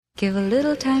Give a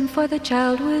little time for the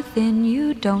child within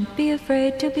you. Don't be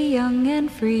afraid to be young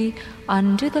and free.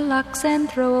 Undo the locks and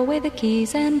throw away the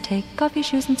keys and take off your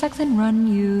shoes and socks and run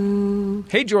you.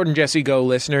 Hey, Jordan Jesse Go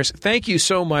listeners. Thank you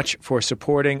so much for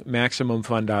supporting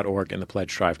MaximumFun.org and the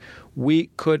Pledge Drive. We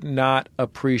could not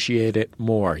appreciate it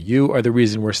more. You are the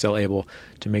reason we're still able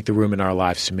to make the room in our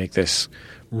lives to make this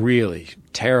really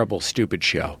terrible, stupid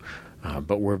show.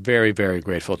 But we're very, very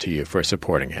grateful to you for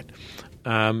supporting it.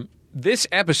 This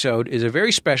episode is a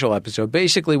very special episode.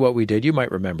 Basically what we did, you might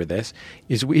remember this,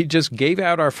 is we just gave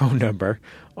out our phone number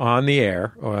on the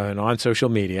air and on social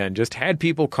media and just had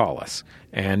people call us.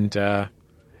 And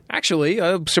actually,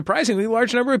 a surprisingly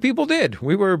large number of people did.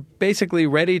 We were basically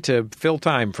ready to fill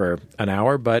time for an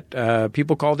hour, but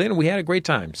people called in and we had a great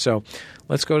time. So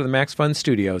let's go to the Max Fun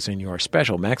studios in your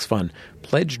special Max Fun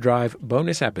Pledge Drive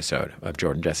bonus episode of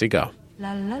Jordan Jesse Go.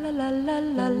 La la la la la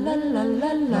la la la la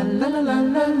la la.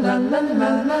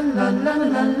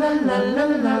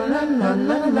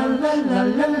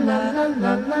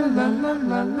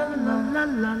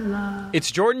 It's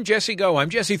Jordan Jesse Go.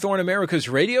 I'm Jesse Thorne, America's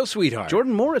radio sweetheart.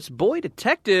 Jordan Morris, boy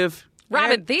detective.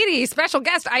 Robin Thede, special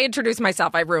guest. I introduced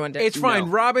myself. I ruined it. It's fine.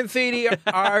 No. Robin Thede,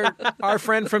 our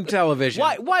friend from television.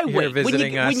 Why wait?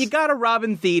 Visiting us. When you got a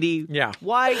Robin Thede, yeah.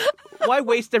 Why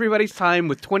waste everybody's time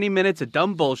with 20 minutes of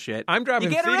dumb bullshit? I'm dropping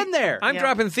you get her in there. I'm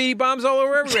dropping Thede bombs all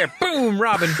over everywhere. Boom,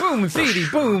 Robin. Boom,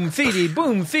 Thede. Boom, Thede.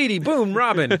 Boom, Thede. Boom,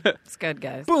 Robin. It's good,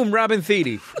 guys. Boom, Robin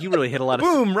Thede. You really hit a lot of...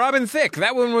 Boom, Robin Thicke.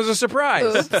 That one was a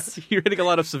surprise. You're hitting a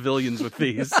lot of civilians with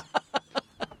these.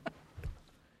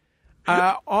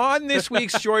 On this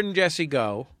week's Jordan Jesse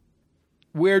Go,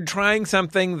 we're trying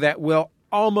something that will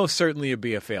almost certainly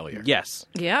be a failure. Yes.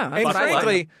 Yeah. And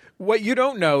frankly, what you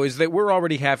don't know is that we're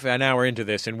already half an hour into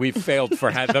this, and we've failed for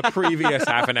the previous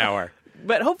half an hour.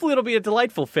 But hopefully it'll be a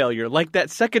delightful failure, like that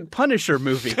second Punisher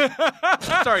movie.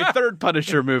 Sorry, third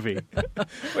Punisher movie.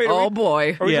 Wait,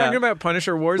 boy. Are we talking about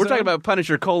Punisher Warzone? We're talking about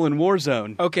Punisher: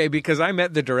 Warzone. Okay, because I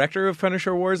met the director of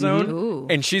Punisher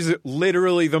Warzone, and she's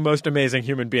literally the most amazing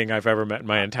human being I've ever met in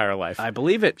my entire life. I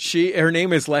believe it. Her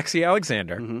name is Lexi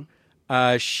Alexander.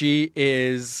 Mm-hmm. She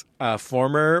is a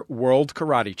former world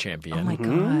karate champion. Oh, my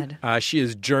God. She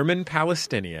is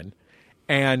German-Palestinian.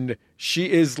 And she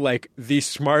is like the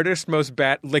smartest, most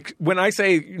like when I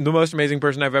say the most amazing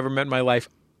person I've ever met in my life,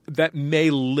 that may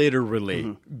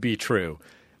literally be true.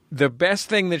 The best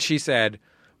thing that she said,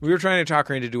 we were trying to talk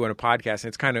her into doing a podcast,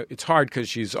 and it's hard because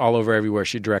she's all over everywhere.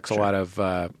 She directs a lot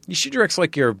of she directs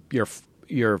like your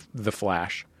The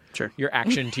Flash, your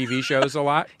action TV shows a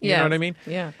lot. You know what I mean?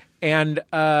 Yeah. And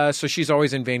so she's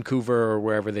always in Vancouver or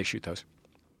wherever they shoot those.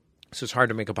 So it's hard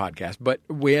to make a podcast. But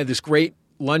we had this great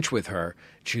lunch with her.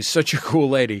 She's such a cool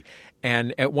lady.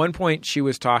 And at one point she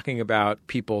was talking about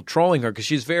people trolling her because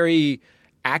she's very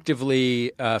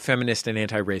actively feminist and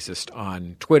anti-racist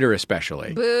on Twitter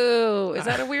especially. Boo. Is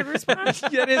that a weird response?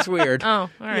 That is weird. Oh, all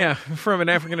right. Yeah, from an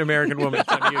African-American woman,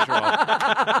 it's unusual.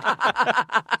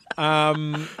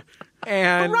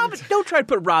 And but Robin, don't try to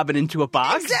put Robin into a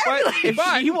box. Exactly. If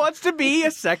she wants to be a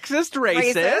sexist,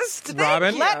 racist,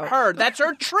 Robin, let her. That's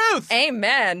her truth.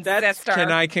 Amen.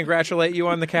 Can I congratulate you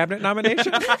on the cabinet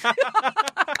nomination?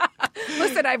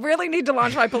 Listen, I really need to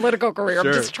launch my political career. I'm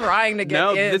just trying to get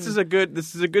in. This is a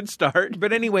good start.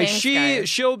 But anyway, Thanks,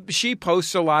 she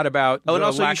posts a lot about and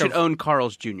also you should own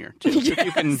Carl's Jr. too.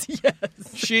 Yes.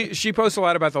 She posts a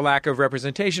lot about the lack of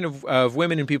representation of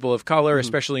women and people of color,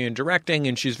 especially in directing,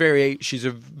 and she's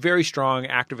a very strong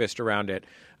activist around it.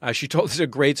 She told us a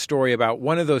great story about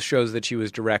one of those shows that she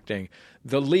was directing.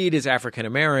 The lead is African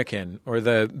American, or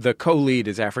the co-lead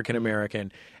is African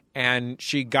American. And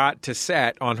she got to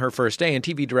set on her first day, and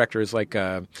TV director is like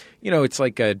it's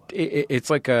like an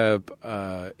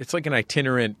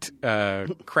itinerant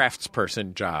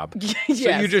craftsperson job. Yes. So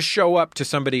you just show up to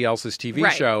somebody else's TV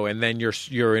show, and then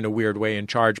you're in a weird way in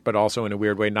charge, but also in a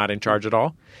weird way not in charge at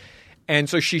all. And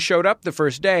so she showed up the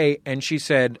first day, and she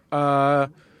said,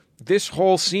 "This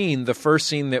whole scene, the first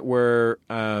scene that we're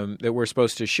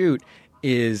supposed to shoot,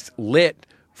 is lit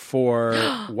for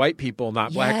white people,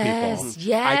 not black people.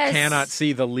 Yes. I cannot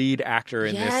see the lead actor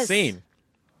in this scene."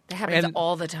 That happens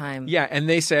all the time. Yeah, and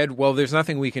they said, "Well, there's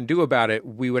nothing we can do about it.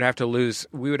 We would have to lose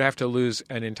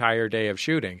an entire day of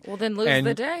shooting." Well, then lose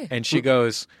the day. And she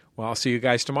goes, "Well, I'll see you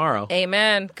guys tomorrow."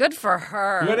 Amen. Good for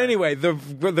her. But anyway,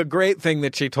 the great thing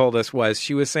that she told us was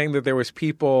she was saying that there was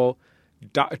people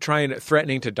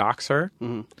threatening to dox her.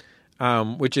 Mm-hmm.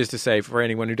 Which is to say, for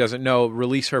anyone who doesn't know,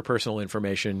 release her personal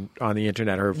information on the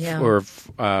internet, her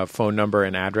phone number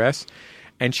and address.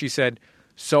 And she said,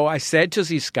 "So I said to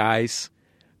these guys,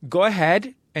 go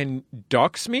ahead and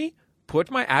dox me, put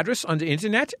my address on the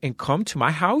internet and come to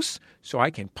my house so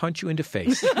I can punch you in the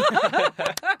face.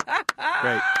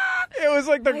 Great. It was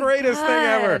like the greatest thing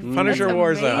ever. Punisher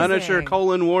Warzone. Punisher :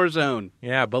 Warzone.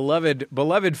 Yeah,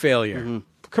 beloved failure.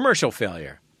 Commercial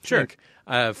failure. Sure.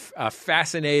 A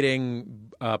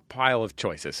fascinating pile of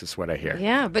choices is what I hear.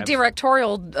 Yeah, but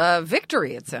directorial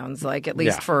victory, it sounds like, at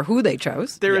least for who they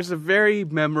chose. There is a very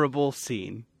memorable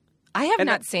scene. I have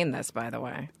not seen this, by the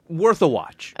way. Worth a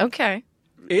watch. Okay.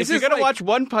 If you're going to watch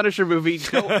one Punisher movie,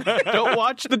 don't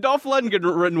watch the Dolph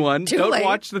Lundgren one. Too don't late.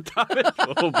 watch the Thomas.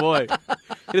 Oh, boy.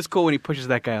 It is cool when he pushes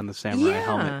that guy on the samurai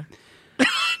helmet.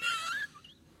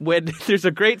 When there's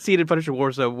a great scene in Punisher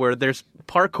Warzone where there's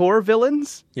parkour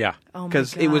villains. Yeah. Oh, my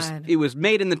Because God. it was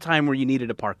made in the time where you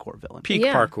needed a parkour villain. Peak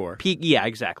Yeah. parkour. Yeah,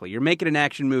 exactly. You're making an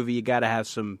action movie, you got to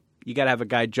have a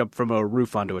guy jump from a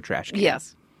roof onto a trash can.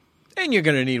 Yes. And you're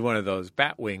going to need one of those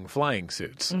Batwing flying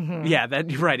suits. Mm-hmm. Yeah,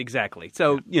 right, exactly.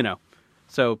 So,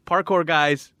 so parkour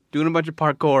guys doing a bunch of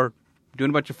parkour, doing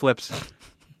a bunch of flips.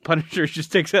 Punisher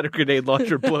just takes out a grenade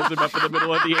launcher, blows him up in the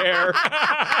middle of the air.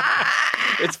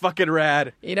 It's fucking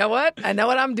rad. You know what? I know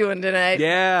what I'm doing tonight.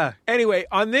 Yeah. Anyway,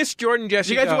 on this Jordan Jesse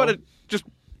Do you guys Go- want to just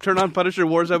turn on Punisher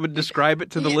Warzone and describe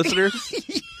it to the listeners?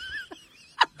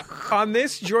 On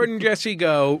this Jordan Jesse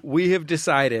Go, we have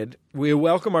decided we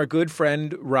welcome our good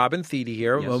friend Robin Thede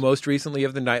here, Yes. most recently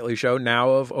of The Nightly Show,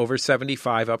 now of over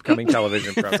 75 upcoming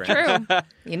television programs. True.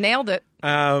 You nailed it.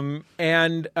 And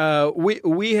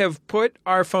we have put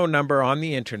our phone number on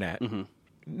the internet.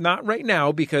 Not right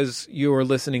now because you are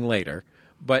listening later,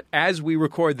 but as we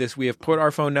record this, we have put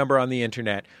our phone number on the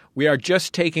internet. We are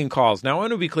just taking calls. Now, I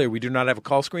want to be clear, we do not have a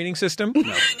call screening system.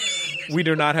 No. We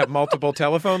do not have multiple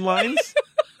telephone lines.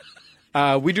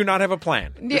 We do not have a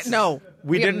plan. No.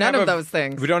 We have didn't none have of those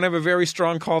things. We don't have a very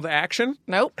strong call to action.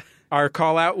 Nope. Our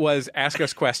call out was ask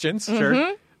us questions.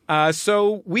 Sure.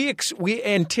 So we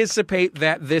anticipate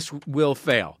that this will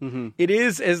fail. It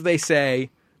is, as they say,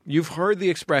 you've heard the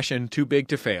expression "too big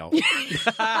to fail."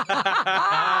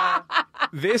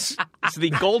 This It's the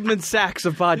Goldman Sachs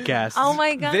of podcasts. Oh,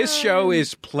 my God. This show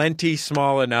is plenty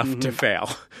small enough to fail.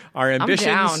 Our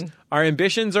down.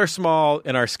 ambitions are small,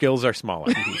 and our skills are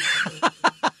smaller.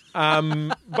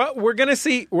 But we're gonna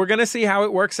see how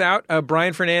it works out.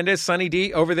 Brian Fernandez, Sunny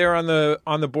D, over there on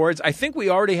the boards. I think we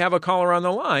already have a caller on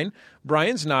the line.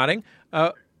 Brian's nodding.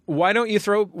 Why don't you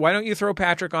throw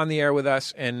Patrick on the air with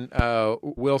us, and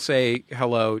we'll say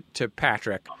hello to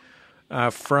Patrick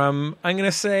from, I'm going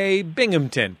to say,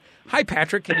 Binghamton. Hi,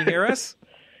 Patrick. Can you hear us?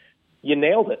 You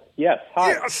nailed it. Yes.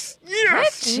 Hi. Yes,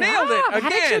 Good nailed it job. again. How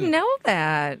did you know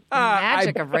that?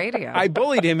 Magic of radio. I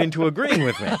bullied him into agreeing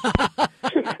with me.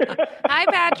 Hi,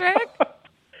 Patrick.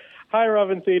 Hi,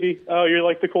 Robin Thede. Oh, you're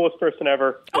like the coolest person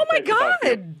ever. Oh, my It's nice to talk to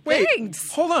you. God. Wait,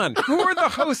 Thanks. hold on. Who are the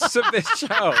hosts of this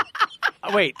show?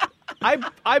 Wait, I'm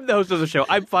the host of the show.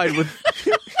 I'm fine with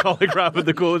calling Robin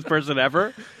the coolest person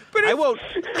ever. But I won't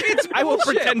bullshit.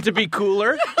 pretend to be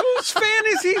cooler. Whose fan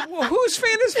is he? Well, whose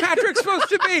fan is Patrick supposed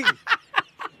to be?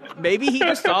 Maybe he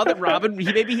just saw that Robin.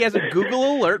 Maybe he has a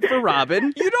Google alert for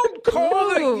Robin. You don't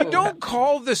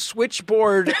call the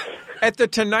switchboard at the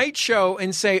Tonight Show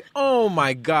and say, "Oh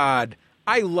my God,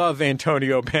 I love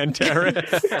Antonio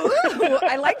Banderas." Ooh,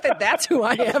 I like that that's who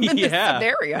I am in this Yeah.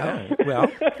 scenario.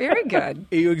 Well, Very good.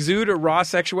 you exude a raw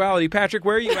sexuality, Patrick.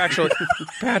 Where are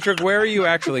you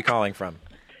actually calling from?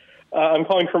 I'm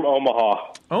calling from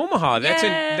Omaha. Omaha. That's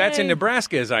in Yay.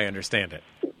 Nebraska, as I understand it.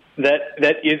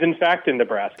 That is, in fact, in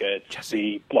Nebraska. It's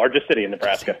the largest city in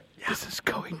Nebraska. This is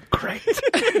going great.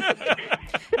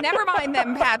 Never mind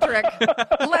them, Patrick.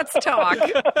 Let's talk.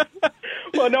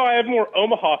 Well, no, I have more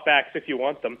Omaha facts if you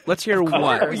want them. Let's hear one.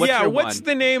 What's your what's one?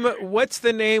 the name? What's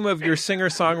the name of your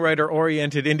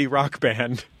singer-songwriter-oriented indie rock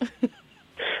band?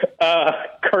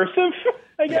 Cursive,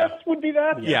 I guess, would be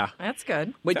that. Yeah, That's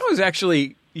good. that was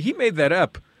actually he made that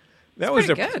up. That was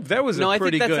pretty good. That was No, a I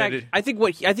pretty think that's good. I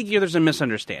think here there's a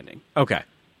misunderstanding. Okay.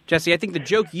 Jesse, I think the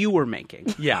joke you were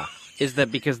making Yeah. is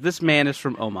that because this man is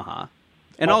from Omaha,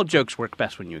 and all jokes work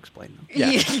best when you explain them.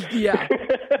 Yeah.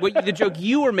 The joke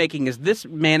you were making is this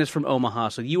man is from Omaha,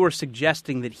 so you were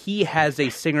suggesting that he has a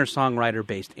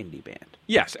singer-songwriter-based indie band.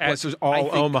 Yes, as all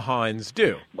Omahans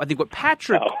do. I think what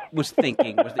Patrick was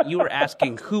thinking was that you were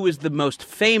asking who is the most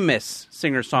famous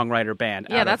singer-songwriter band.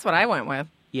 Yeah, that's what I went with.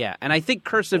 Yeah, and I think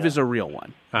Cursive is a real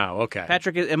one. Oh, okay.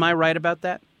 Patrick, am I right about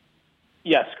that?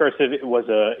 Yes, Cursive is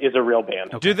a real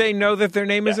band. Do they know that their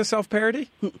name is a self-parody?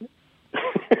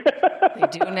 They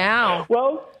do now.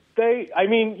 Well,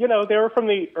 they were from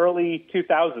the early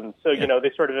 2000s, so,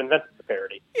 they sort of invented the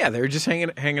parody. Yeah, they were just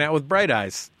hanging out with Bright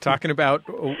Eyes, talking about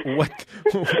what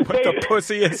the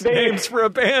pussiest names for a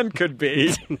band could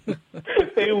be.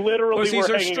 They literally pussies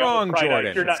were are hanging strong, out with Bright Jordan.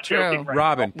 Eyes. You're not joking, right?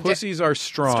 Robin, pussies are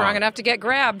strong. Strong enough to get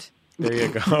grabbed. There you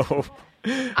go.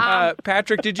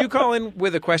 Patrick, did you call in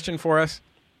with a question for us?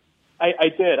 I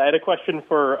did. I had a question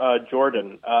for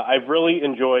Jordan. I've really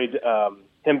enjoyed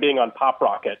him being on Pop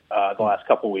Rocket the last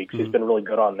couple of weeks. He's been really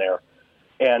good on there.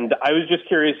 And I was just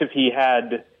curious if he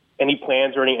had any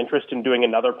plans or any interest in doing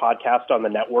another podcast on the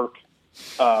network,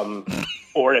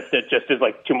 or if it just is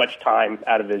like too much time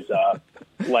out of his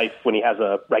life when he has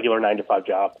a regular 9-to-5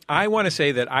 job. I want to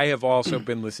say that I have also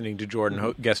been listening to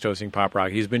Jordan guest hosting Pop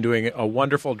Rock. He's been doing a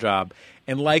wonderful job.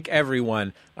 And like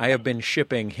everyone, I have been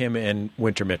shipping him and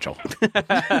Winter Mitchell.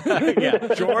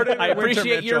 Yeah, Jordan, I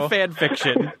appreciate your fan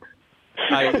fiction.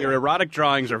 Your erotic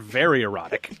drawings are very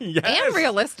erotic. Yes. And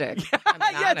realistic.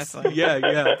 I mean, honestly.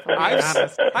 Yeah.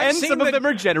 I've seen some of them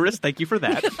are generous. Thank you for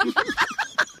that.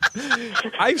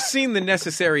 I've seen the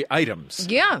necessary items.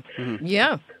 Yeah.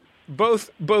 Yeah. Both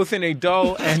in a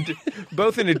dull and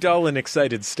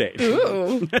excited state.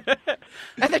 Ooh.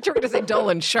 I thought you were going to say dull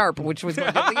and sharp, which was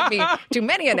going to lead me to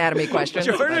many anatomy questions.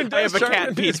 Jordan I have a does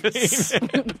cat penis.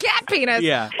 Cat penis.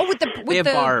 Yeah. Oh, They have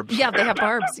barbs. Yeah, they have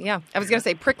barbs. Yeah. I was going to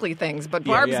say prickly things, but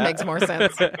barbs makes more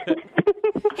sense.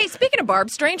 Hey, speaking of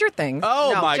barbs, Stranger Things.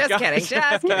 Oh, no, my just gosh. kidding.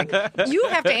 Just kidding. You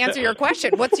have to answer your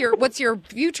question. What's your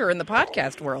future in the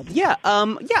podcast world? Yeah.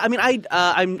 I mean,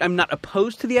 I'm not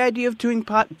opposed to the idea of doing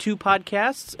two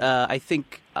podcasts. I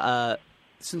think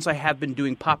since I have been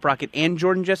doing Pop Rocket and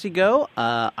Jordan Jesse Go,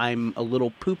 I'm a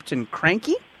little pooped and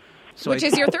cranky. So Which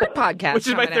is your third podcast. Which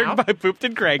is my third by Pooped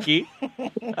and Cranky,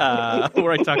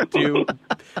 where I talk to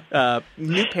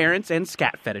new parents and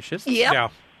scat fetishists. Yep. Yeah.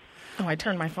 Oh, I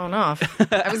turned my phone off.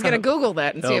 I was going to Google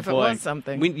that and see if it was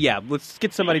something. Let's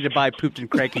get somebody to buy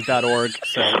poopedandcranky.org.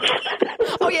 So.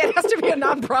 Oh, yeah, it has to be a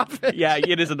nonprofit. Yeah,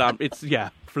 it is a It's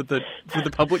for the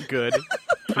public good.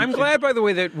 I'm glad, by the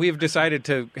way, that we've decided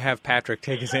to have Patrick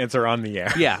take his answer on the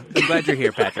air. Yeah, I'm glad you're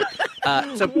here, Patrick.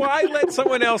 So why let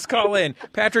someone else call in?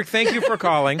 Patrick, thank you for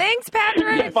calling. Thanks,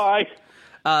 Patrick. Bye.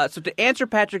 So to answer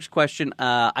Patrick's question,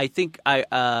 I think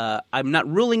I'm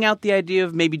not ruling out the idea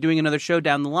of maybe doing another show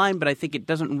down the line, but I think it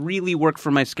doesn't really work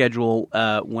for my schedule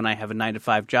when I have a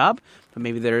 9-to-5 job. But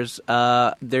maybe there's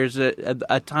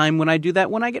a time when I do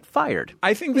that when I get fired.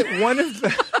 I think that one of the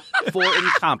for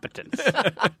incompetence.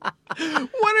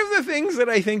 One of the things that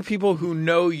I think people who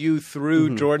know you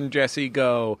through Jordan Jesse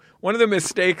Go, one of the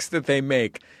mistakes that they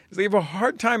make is they have a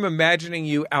hard time imagining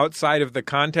you outside of the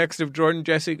context of Jordan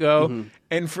Jesse Go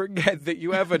and forget that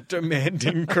you have a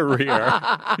demanding career.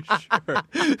 Sure.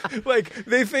 Like,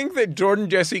 they think that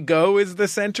Jordan Jesse Go is the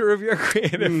center of your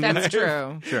creative life. That's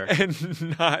true. Sure.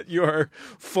 And not your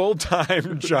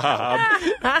full-time job.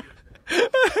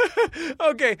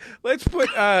 Okay, let's put.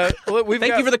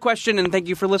 Thank you for the question, and thank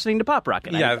you for listening to Pop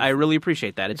Rocket. Yeah. I really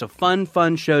appreciate that. It's a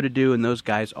fun show to do, and those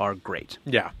guys are great.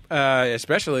 Yeah,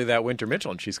 especially that Winter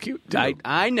Mitchell, and she's cute too.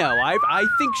 I know. I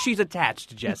think she's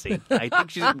attached to Jesse. I think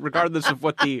she's, regardless of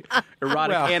what the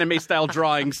erotic anime-style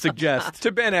drawings suggest.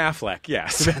 To Ben Affleck,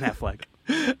 yes. Ben Affleck.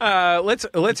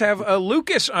 Let's have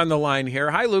Lucas on the line here.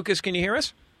 Hi, Lucas. Can you hear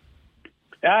us?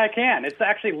 Yeah, I can. It's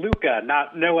actually Luca,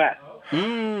 not Noette.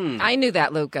 I knew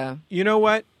that, Luca. You know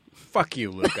what? Fuck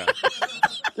you, Luca.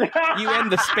 You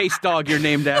and the space dog you're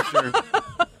named after.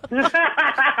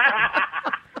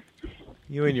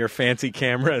 You and your fancy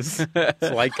cameras.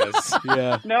 It's like us.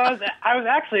 Yeah. No, I was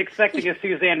actually expecting a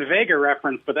Suzanne Vega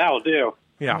reference, but that'll do.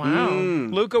 Yeah. Wow.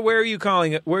 Luca, where are you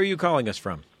calling us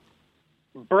from?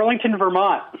 Burlington,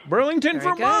 Vermont. Burlington,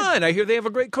 Very Vermont. good. I hear they have a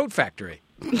great coat factory.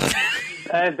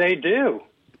 They do.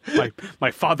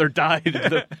 My father died at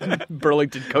the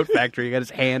Burlington Coat Factory. He got his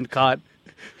hand caught.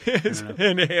 Is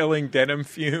inhaling denim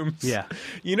fumes. Yeah.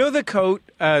 You know the coat?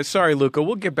 Sorry, Luca.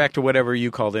 We'll get back to whatever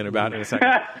you called in about in a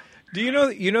second. Do you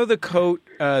know the coat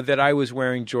that I was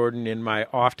wearing, Jordan, in my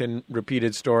often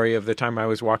repeated story of the time I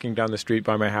was walking down the street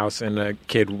by my house and a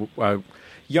kid,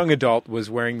 young adult, was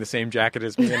wearing the same jacket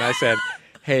as me, and I said,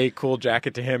 "Hey, cool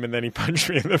jacket" to him, and then he punched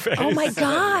me in the face. Oh, my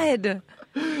God.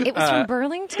 It was from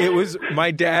Burlington? It was,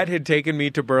 my dad had taken me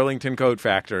to Burlington Coat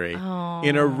Factory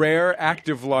in a rare act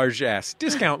of largesse,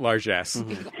 discount largesse,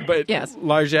 but Yes.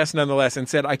 largesse nonetheless, and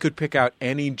said I could pick out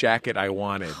any jacket I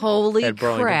wanted Holy at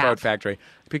Burlington crap. Coat Factory.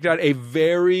 Picked out a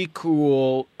very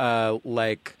cool,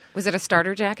 Was it a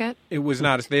starter jacket? It was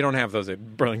not. They don't have those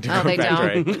at Burlington Oh, Coat they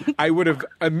Factory. don't? I would have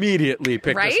immediately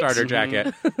picked a Right? starter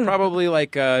jacket. Probably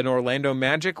like an Orlando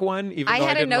Magic one. Even I though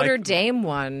had a didn't Notre like, Dame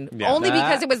one, Yeah. only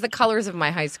because it was the colors of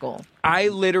my high school. I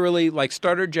literally, like,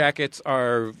 starter jackets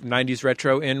are 90s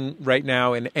retro in right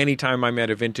now, and anytime I'm at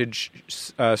a vintage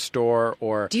store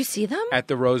or Do you see them? at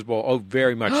the Rose Bowl, oh,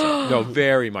 very much so. No,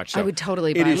 very much so. I would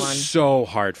totally It buy is one. so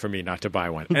hard for me not to buy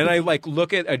one. And I, like,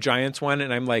 look at a Giants one,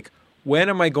 and I'm like, when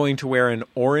am I going to wear an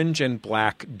orange and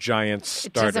black Giants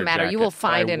It starter doesn't matter. jacket? You will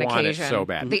find I an want occasion. It so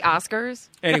bad. The Oscars?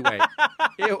 Anyway,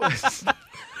 it was.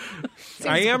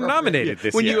 I am nominated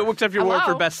this When year. you accept your award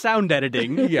Hello? for best sound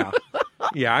editing. Yeah,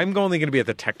 I'm only going to be at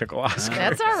the technical Oscars.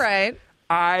 That's all right.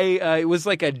 It was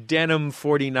like a denim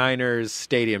 49ers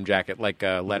stadium jacket, like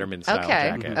a Letterman style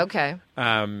jacket. Okay.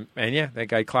 And yeah, that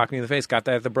guy clocked me in the face. Got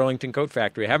that at the Burlington Coat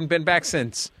Factory. Haven't been back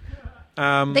since.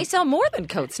 They sell more than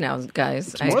coats now,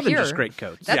 guys. It's more than just great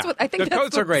coats. That's Yeah. what I think. The that's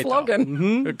coats the are great, though.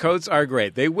 slogan. The coats are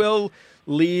great. They will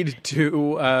lead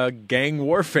to gang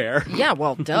warfare. Yeah,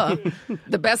 well, duh.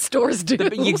 The best stores do.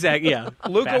 Exactly, yeah.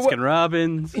 Luca, Baskin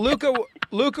Robbins. Luca,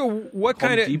 what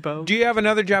kind of Depot. do you have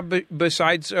another job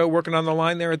besides working on the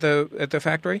line there at the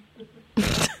factory?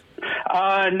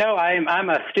 No, I'm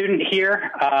a student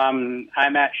here. I'm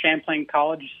at Champlain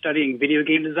College studying video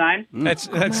game design. That's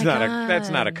my that's not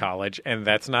a God. college, and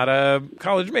that's not a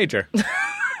college major.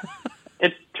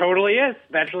 It totally is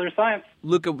Bachelor of Science.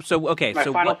 Luca, so okay, My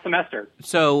so final what, semester.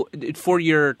 so for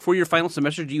your final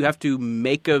semester, do you have to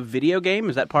make a video game?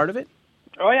 Is that part of it?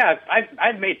 Oh yeah,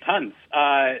 I've made tons.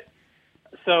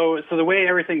 So the way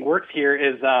everything works here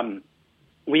is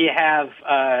we have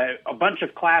a bunch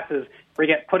of classes where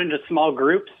you get put into small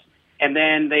groups, and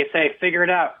then they say figure it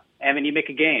out, and then you make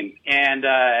a game. And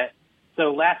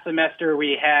so last semester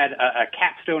we had a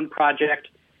capstone project,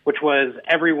 which was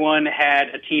everyone had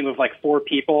a team of like 4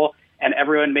 people, and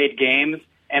everyone made games.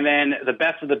 And then the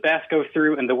best of the best go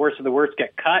through, and the worst of the worst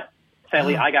get cut.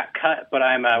 Sadly, I got cut, but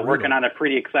I'm working on a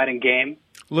pretty exciting game.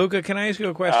 Luca, can I ask you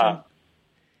a question?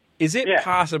 Is it yeah.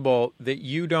 possible that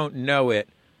you don't know it,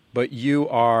 but you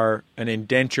are an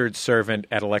indentured servant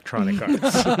at Electronic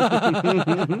Arts?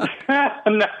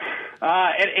 No,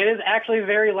 it is actually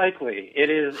very likely. It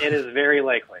is very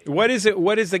likely. What is it?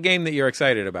 What is the game that you're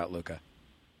excited about, Luca?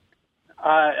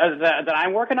 That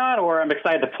I'm working on, or I'm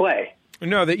excited to play.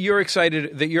 No, that you're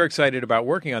excited about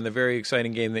working on the very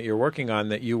exciting game that you're working on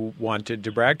that you wanted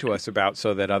to brag to us about,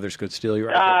 so that others could steal your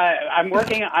idea. I'm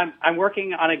working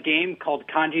on a game called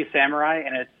Kanji Samurai,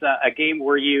 and it's a game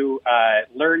where you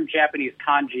learn Japanese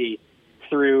kanji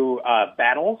through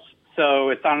battles. So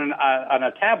it's on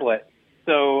a tablet.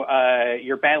 So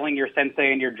you're battling your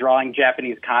sensei and you're drawing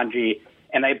Japanese kanji.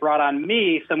 And they brought on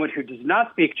me, someone who does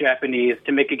not speak Japanese,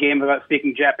 to make a game about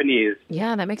speaking Japanese.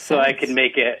 Yeah, that makes So sense. I can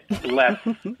make it less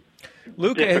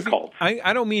Luca, difficult.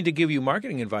 I don't mean to give you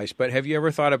marketing advice, but have you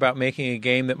ever thought about making a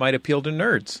game that might appeal to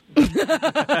nerds?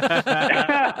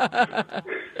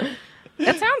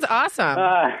 That sounds awesome.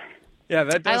 Yeah,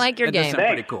 that does. I like your That does game. sound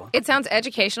pretty cool. It sounds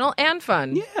educational and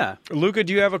fun. Yeah. Luca,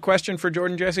 do you have a question for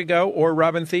Jordan Jesse Go or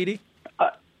Robin Thede?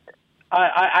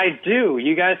 I do.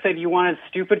 You guys said you wanted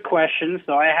stupid questions,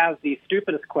 so I have the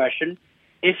stupidest question.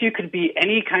 If you could be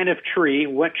any kind of tree,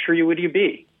 what tree would you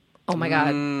be? Oh my god!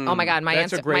 Oh my god! My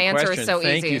That's a answer. great My answer question. is so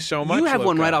Thank easy. you so much. You have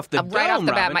one Luca. right off the Right off dome,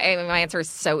 the bat, Robin. my answer is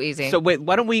so easy. So wait,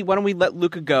 why don't we let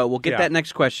Luca go? We'll get Yeah. that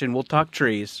next question. We'll talk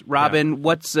trees. Robin,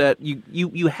 what's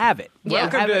you have it? Yeah.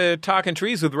 Welcome to Talking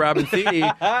Trees with Robin Thede,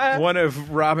 one of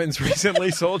Robin's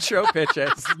recently sold show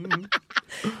pitches.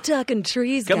 Talking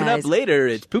trees, Coming guys. up later,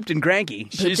 it's Pooped and Cranky.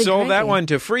 She Pooped and sold that Cranky. one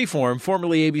to Freeform,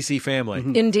 formerly ABC Family.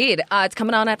 Indeed, it's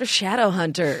coming on after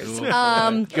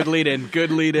Shadowhunters. Good lead in.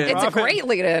 Good lead in. It's a great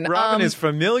lead-in. Robin is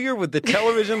familiar with the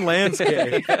television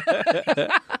landscape.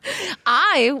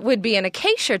 I would be an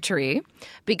acacia tree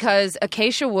because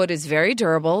acacia wood is very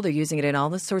durable. They're using it in all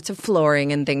the sorts of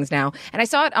flooring and things now. And I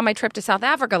saw it on my trip to South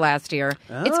Africa last year.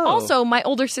 It's Oh. also my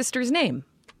older sister's name.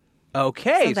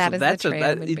 Okay, So that is that's the tree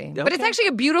I would be. okay. But it's actually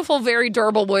a beautiful, very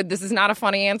durable wood. This is not a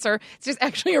funny answer. It's just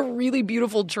actually a really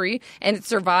beautiful tree, and it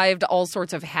survived all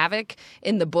sorts of havoc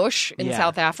in the bush in Yeah.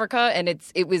 South Africa. And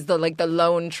it was the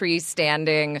lone tree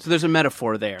standing. So there's a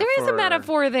metaphor there. There is for- a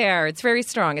metaphor there. It's very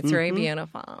strong. It's very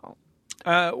beautiful.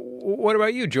 What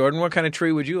about you, Jordan? What kind of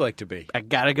tree would you like to be? I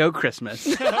gotta go Christmas.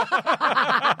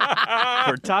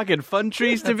 We're talking fun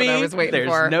trees to That's be. what I was waiting There's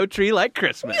for. no tree like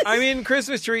Christmas. I mean,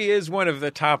 Christmas tree is one of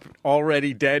the top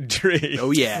already dead trees.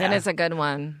 Oh yeah. That is a good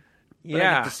one. But I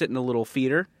yeah. get to sit in a little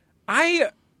feeder.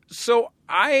 So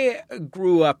I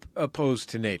grew up opposed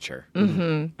to nature.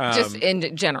 Just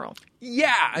in general.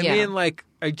 Yeah, I mean, like,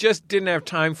 I just didn't have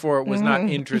time for it. Was not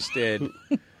interested.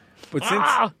 But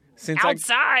since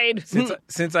outside.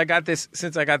 since I got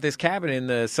this cabin in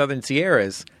the Southern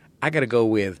Sierras, I got to go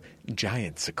with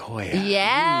giant sequoia.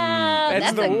 Yeah,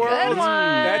 that's a good one.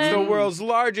 That's the world's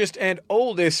largest and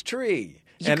oldest tree.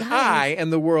 I am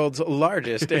the world's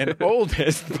largest and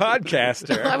oldest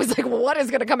podcaster. I was like, what is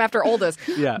going to come after oldest?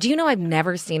 Yeah. Do you know I've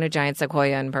never seen a giant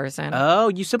sequoia in person? Oh,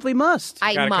 you simply must.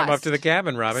 I Gotta must. come up to the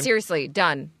cabin, Robin. Seriously,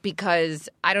 done. Because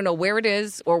I don't know where it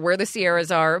is or where the Sierras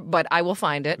are, but I will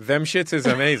find it. Them shits is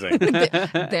amazing.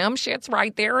 Them shits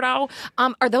right there, though.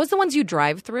 Are those the ones you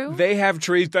drive through? They have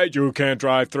trees that you can't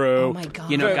drive through. Oh, my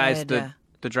God. You know, guys, the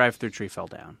drive-through tree fell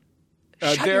down.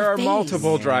 Shut there your are face.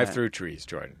 multiple drive-through trees,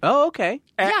 Jordan. Oh, okay.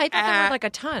 Yeah, I thought there were like a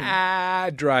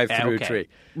ton. Drive-through Okay. tree.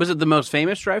 Was it the most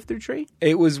famous drive-through tree?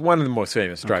 It was one of the most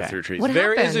famous drive-through trees. What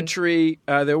There is a happened? tree.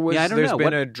 There was. Yeah, I don't There's know. been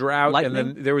What- a drought, and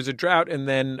lightning? then there was a drought, and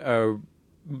then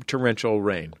torrential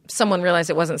rain. Someone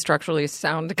realized it wasn't structurally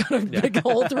sound to cut a big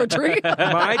hole through a tree.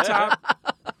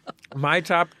 My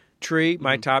top tree,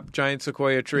 my top giant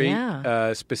sequoia tree,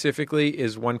 Yeah. specifically,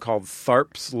 is one called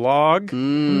Tharp's Log.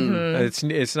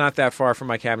 It's not that far from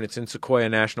my cabin. It's in Sequoia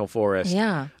National Forest.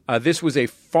 Yeah. This was a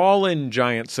fallen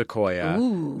giant sequoia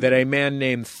that a man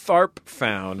named Tharp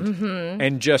found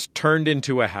and just turned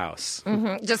into a house.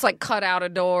 Just like cut out a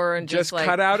door and Just like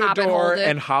cut out a hop and door hold it.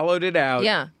 and hollowed it out.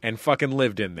 Yeah. And fucking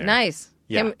lived in there. Nice.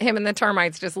 Yeah. Him and the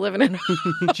termites just living in.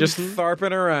 Just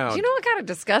tharping around. Do you know what kind of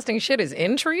disgusting shit is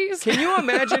in trees? Can you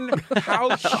imagine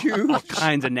how huge?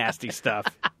 Kinds of nasty stuff.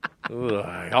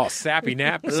 Ugh, all sappy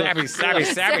sappy.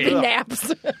 Sappy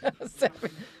naps.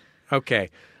 Okay.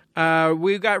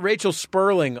 We've got Rachel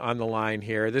Sperling on the line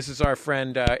here. This is our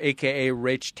friend, a.k.a.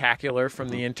 Rach-tacular from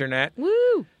the internet.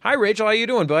 Woo. Hi, Rachel. How you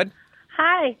doing, bud?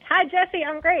 Hi, Jesse.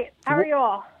 I'm great. How are you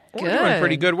all? We're doing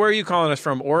pretty good. Where are you calling us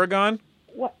from? Oregon?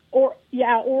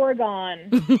 Oregon,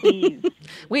 please.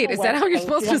 Wait, is that how you're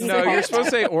supposed to say No, you're it? supposed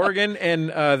to say Oregon, and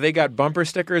they got bumper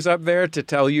stickers up there to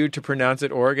tell you to pronounce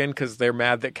it Oregon because they're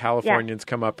mad that Californians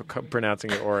come up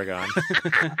pronouncing it Oregon.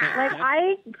 Like,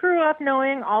 I grew up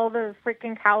knowing all the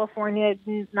freaking California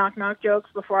knock-knock jokes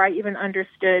before I even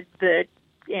understood the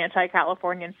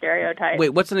anti-Californian stereotype. Wait,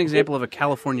 what's an example of a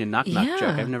California knock-knock Yeah.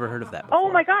 joke? I've never heard of that before.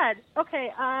 Oh, my God.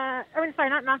 Okay, sorry,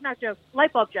 not knock-knock joke.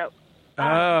 Light bulb joke.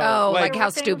 Oh, like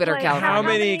how things stupid are like California? How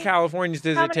many many- Californians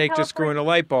does how it many take to screw in a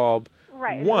light bulb?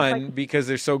 Right. One, Like- because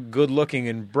they're so good-looking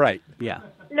and bright. Yeah.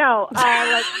 No,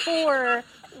 like 4,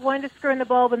 1 to screw in the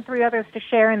bulb and 3 others to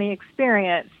share in the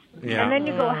experience. Yeah. And then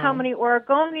you go, how many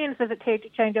Oregonians does it take to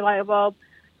change a light bulb?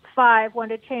 5, 1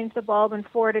 to change the bulb, and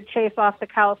 4 to chase off the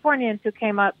Californians who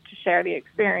came up to share the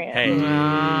experience. Hey.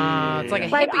 It's like a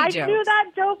Like, hippie I joke. knew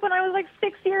that joke when I was like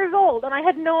 6 years old, and I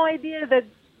had no idea the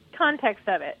context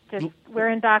of it. Just we're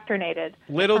indoctrinated.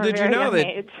 Little from a did you very know young that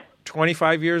age.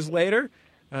 25 years later,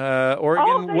 Oh,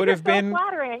 Oregon would they're have so been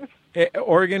flattering.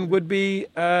 Oregon would be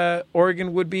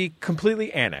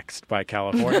completely annexed by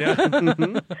California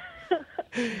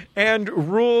and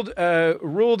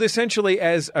ruled essentially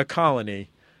as a colony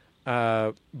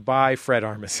by Fred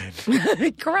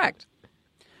Armisen. Correct.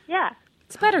 Yeah,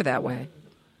 It's better that way.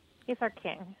 he's our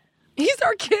king. He's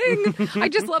our king. I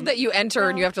just love that you enter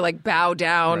and you have to like bow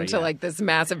down Right, to yeah. like this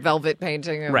massive velvet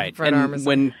painting of Right. Fred and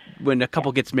Armisen. when a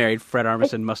couple gets married, Fred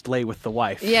Armisen must lay with the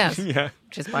wife. Yes. Yeah.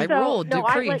 Just by So, rule, no,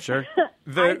 I decree. like- Sure. I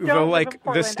don't live in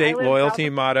Portland. The I state live loyalty south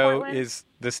of motto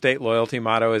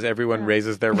Portland. is everyone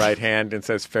raises their right hand and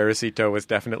says Ferricito was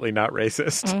definitely not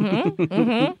racist.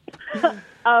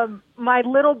 My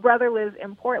little brother lives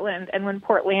in Portland, and when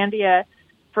Portlandia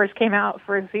first came out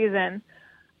for a season,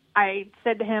 I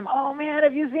said to him, "Oh man,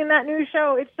 have you seen that new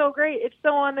show? It's so great. It's so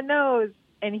on the nose."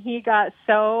 And he got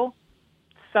so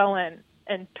sullen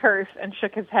and terse and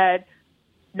shook his head.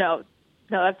 No,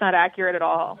 that's not accurate at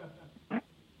all.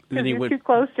 And then he You're went too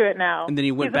close to it now. and then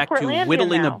he went He's a back to Portlandian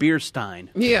whittling now. a beer stein.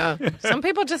 Yeah. Some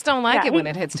people just don't like Yeah, it when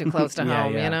it hits too close to Yeah,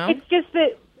 home, yeah. you know? It's just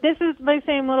that this is my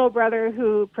same little brother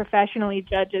who professionally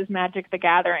judges Magic the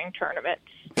Gathering tournaments.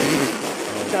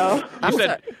 So I'm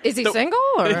sorry. Is he single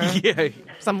or? Yeah.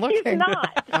 I'm looking. he's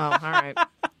not. Oh, all right.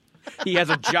 He has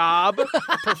a job,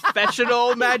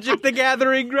 professional Magic the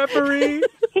Gathering referee.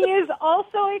 He is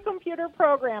also a computer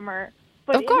programmer.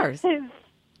 But Of course. in his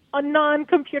a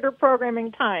non-computer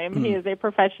programming time, he is a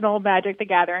professional Magic the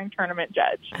Gathering tournament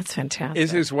judge. That's fantastic.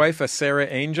 Is his wife a Sarah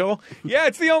Angel? Yeah,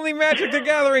 it's the only Magic the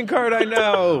Gathering card I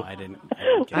know. I didn't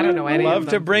I don't know any Love of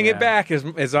to them. bring Yeah. it back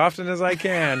as often as I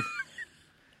can.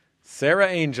 Sarah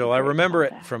Angel. I remember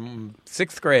it from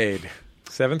 6th grade.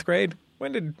 7th grade?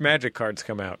 When did Magic cards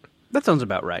come out? That sounds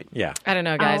about right. Yeah. I don't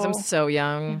know, guys. Oh. I'm so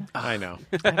young. I know.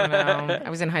 I don't know. I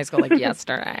was in high school like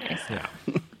yesterday. Yeah.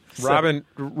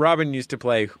 Robin used to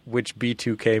play which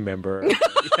B2K member.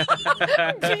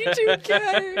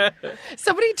 B2K.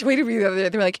 Somebody tweeted me the other day.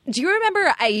 They were like, "Do you remember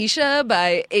Aisha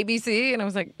by ABC?" And I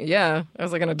was like, "Yeah." I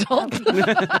was like an adult.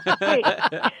 Wait.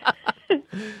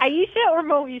 Aisha or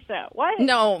Moesha? What?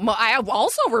 No, I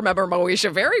also remember Moesha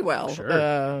very well.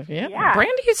 Sure. Yeah.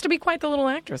 Brandy used to be quite the little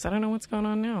actress. I don't know what's going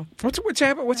on now. What's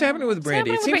happening with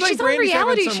Brandy? happening It seems with like She's on Brandy's having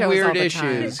reality some shows weird all the time.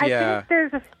 issues. I Yeah. think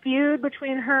there's a feud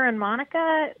between her and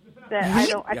Monica that I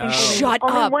think Shut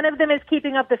only up. one of them is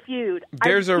keeping up the feud.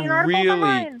 There's I've a seen articles really-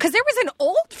 online. Because there was an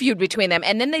old feud between them,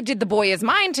 and then they did The Boy Is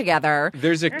Mine together.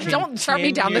 There's a Don't start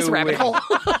me down this rabbit hole.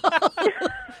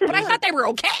 But I thought they were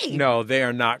okay. No, they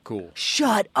are not cool.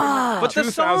 Shut up. But the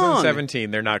song.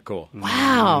 2017, they're not cool.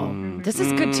 Wow. This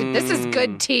is good tea. This is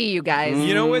good tea, you guys.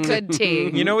 You know what's good tea.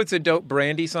 You know what's a dope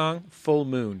Brandy song? Full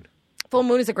Moon. Full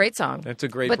Moon is a great song. That's a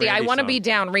great But the I Brandy Want to song. Be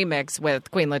Down remix with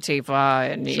Queen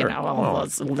Latifah and, Sure. you know, all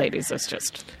those ladies is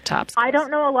just tops. I don't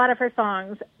know a lot of her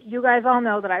songs. You guys all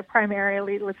know that I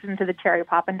primarily listened to the Cherry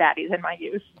Poppin' Daddies in my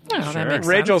youth. Oh, that makes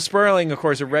Rachel sense. Sperling, of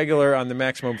course, a regular on the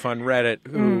Maximum Fun Reddit,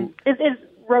 who... It's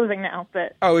Rosing now,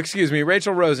 but Oh, excuse me.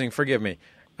 Rachel Rosing, forgive me.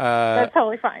 that's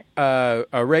totally fine.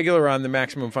 A regular on the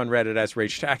Maximum Fun Reddit as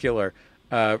Rachtacular,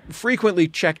 frequently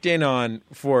checked in on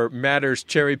for Matters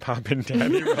Cherry Poppin'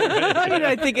 Daddy Romance.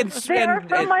 I think it's They're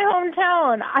from my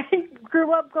hometown. I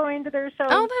grew up going to their shows.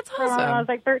 Oh, that's from when I awesome. was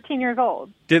like 13 years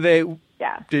old. Did they?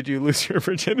 Yeah. Did you lose your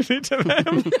virginity to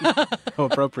them? Oh,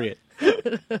 appropriate. Fun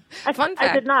I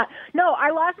fact. did not. No,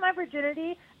 I lost my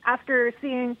virginity after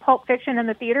seeing Pulp Fiction in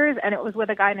the theaters, and it was with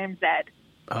a guy named Zed.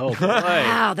 Oh, boy.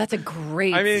 Wow, that's a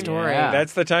great I mean, story. yeah.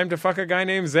 that's the time to fuck a guy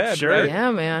named Zed, Sure. right?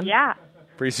 Yeah, man. Yeah.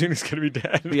 Pretty soon he's going to be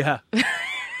dead. Yeah.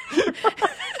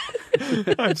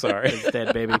 I'm sorry. It's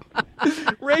dead, baby.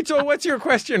 Rachel, what's your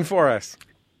question for us?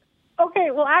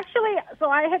 Okay, well, actually, so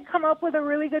I had come up with a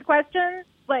really good question,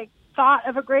 like, thought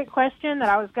of a great question that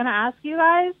I was going to ask you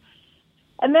guys.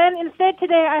 And then instead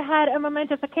today I had a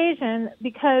momentous occasion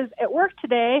because at work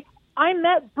today I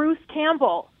met Bruce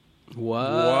Campbell.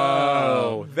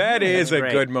 Whoa. That is a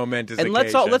great. good momentous And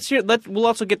occasion. we'll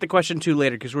also get the question too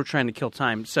later because we're trying to kill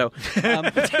time. So,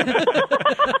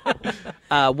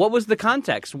 what was the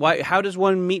context? How does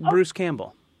one meet Bruce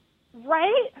Campbell?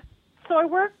 Right? So I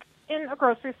work in a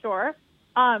grocery store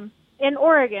in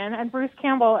Oregon, and Bruce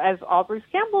Campbell, as all Bruce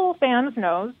Campbell fans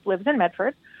know, lives in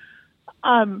Medford.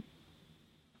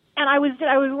 And I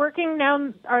was working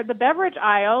down the beverage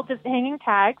aisle, just hanging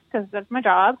tags because that's my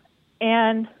job.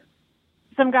 And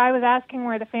some guy was asking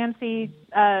where the fancy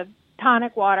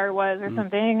tonic water was or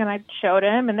something, and I showed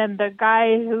him. And then the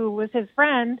guy who was his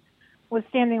friend was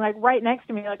standing like right next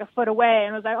to me, like a foot away,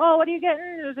 and was like, "Oh, what are you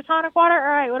getting? There's a tonic water. All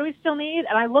right, what do we still need?"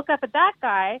 And I look up at that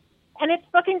guy, and it's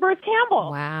fucking Bruce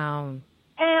Campbell. Wow.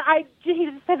 And he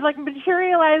just said, like,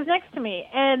 materialized next to me,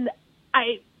 and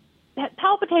I had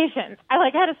palpitations. I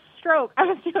like had a stroke. I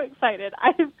was so excited.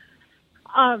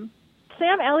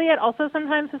 Sam Elliott also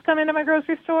sometimes has come into my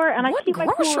grocery store, and What I keep my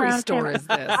cool grocery around store Sam. is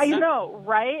this? I know,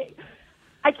 right?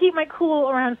 I keep my cool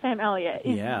around Sam Elliott.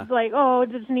 He's Yeah. like, oh,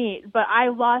 it's neat, but I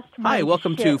lost my Hi,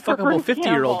 welcome shit to for Fuckable Bruce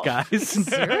 50-year-old Campbell. guys.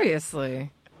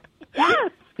 Seriously.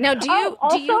 Yes. Now, do you?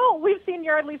 Also, we've seen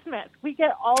Yardley Smith. We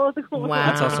get all of the cool Wow.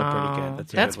 That's also pretty good.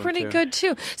 That's a good one, pretty too. good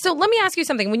too. So let me ask you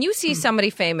something. When you see somebody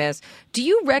famous, do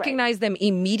you recognize them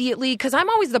immediately? Because I'm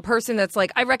always the person that's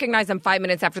like, I recognize them 5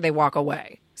 minutes after they walk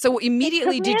away. So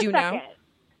immediately, It took me did a you second. know?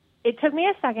 It took me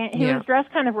a second. He Yeah. was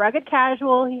dressed kind of rugged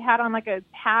casual. He had on like a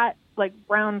hat, like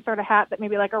brown sort of hat that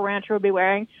maybe like a rancher would be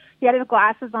wearing. He had his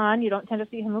glasses on. You don't tend to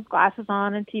see him with glasses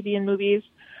on in TV and movies.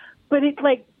 But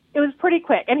it was pretty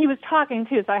quick. And he was talking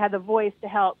too, so I had the voice to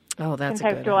help Oh, that's a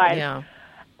good. contextualize. Yeah.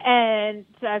 And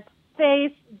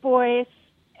face, voice,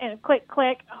 and click,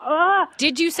 click.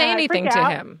 Did you say And I anything freaked to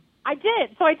out. him? I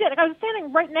did. So I did. Like, I was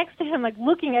standing right next to him, like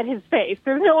looking at his face.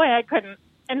 There's no way I couldn't.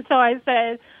 And so I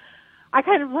said, I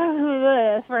kind of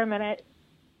for a minute.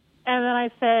 And then I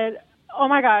said, oh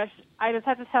my gosh, I just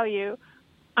have to tell you,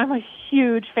 I'm a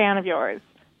huge fan of yours.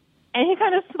 And he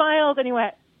kind of smiled and he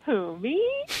went, who, me?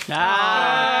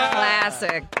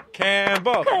 Classic.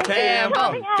 Campbell.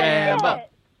 Campbell.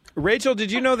 Rachel,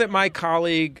 did you know that my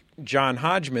colleague John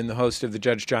Hodgman, the host of the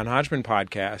Judge John Hodgman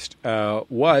podcast,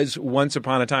 was once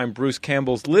upon a time Bruce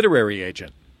Campbell's literary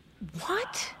agent?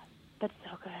 What? That's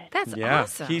so good. That's Yeah,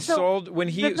 awesome. he sold when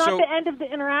he. That's not the end of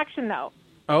the interaction, though.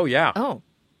 Oh yeah. Oh.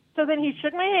 So then he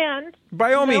shook my hand.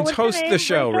 By all Know means, what's your host name? the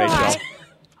show, Rachel. Rachel.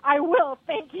 I will.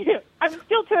 Thank you. I'm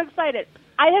still too excited.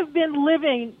 I have been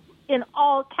living in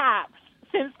all caps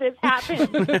since this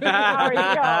happened hours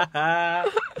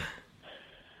ago.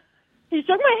 He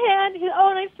shook my hand. He said,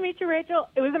 "Oh, nice to meet you, Rachel."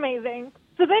 It was amazing.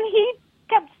 So then he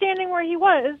kept standing where he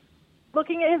was,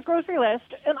 looking at his grocery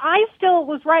list, and I still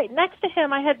was right next to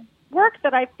him. I had work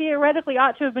that I theoretically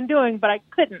ought to have been doing, but I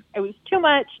couldn't. It was too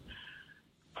much.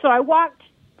 So I walked.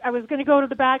 I was going to go to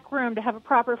the back room to have a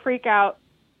proper freak out,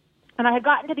 and I had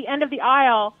gotten to the end of the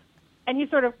aisle, and he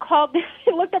sort of called.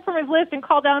 He looked up from his list and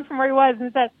called down from where he was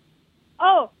and said,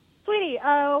 "Oh, sweetie,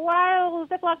 wild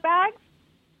Ziploc bags?"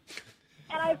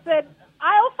 And I said,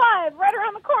 "Aisle 5, right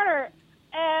around the corner."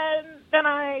 And then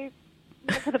I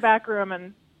went to the back room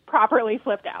and properly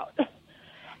flipped out.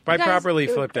 By properly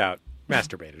flipped out,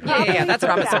 masturbated. Yeah, that's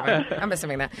what I'm assuming. I'm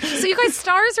assuming that. So you guys,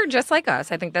 stars are just like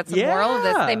us. I think that's the moral of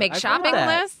this. They make shopping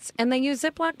lists and they use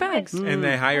Ziploc bags. And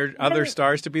they hired other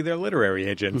stars to be their literary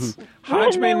agents.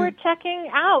 When they were checking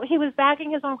out, he was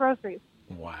bagging his own groceries.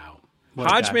 Wow.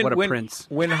 Hodgman, what a prince.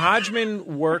 When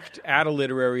Hodgman worked at a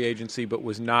literary agency but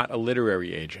was not a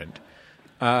literary agent,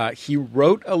 he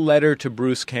wrote a letter to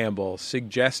Bruce Campbell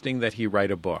suggesting that he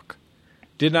write a book.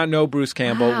 Did not know Bruce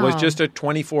Campbell, was just a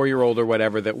 24-year-old or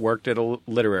whatever that worked at a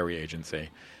literary agency.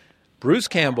 Bruce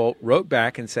Campbell wrote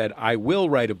back and said, "I will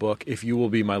write a book if you will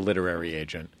be my literary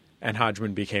agent." And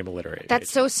Hodgman became a literary agent.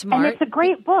 That's so smart. And it's a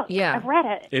great book. Yeah. I've read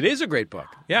it. It is a great book.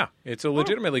 Yeah, it's a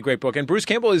legitimately great book. And Bruce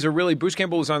Campbell Bruce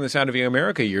Campbell was on The Sound of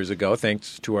America years ago,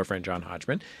 thanks to our friend John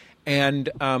Hodgman.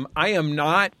 And I am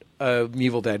not a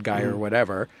Evil Dead guy or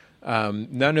whatever.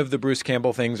 None of the Bruce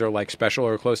Campbell things are like special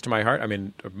or close to my heart. I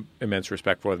mean, immense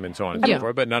respect for them and so on and so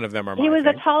forth, but none of them are my He was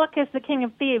thing. Autolycus, the King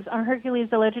of Thieves, on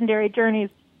Hercules, the Legendary Journeys,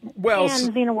 and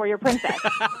Xena Warrior Princess.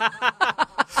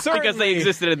 Because they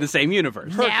existed in the same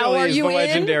universe. Now are Hercules, you the in?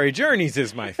 Legendary Journeys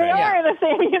is my They thing. are in the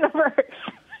same universe.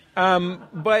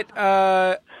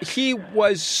 But he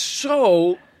was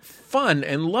so fun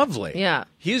and lovely. Yeah.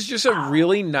 He's just a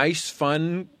really nice,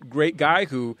 fun, great guy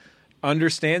who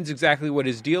understands exactly what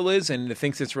his deal is and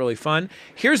thinks it's really fun.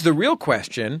 Here's the real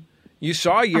question. You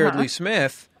saw Yeardley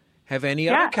Smith. Have any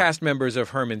other cast members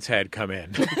of Herman's Head come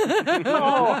in?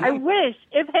 Oh, I wish.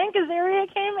 If Hank Azaria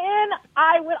came in,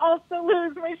 I would also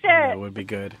lose my shit. That would be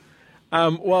good.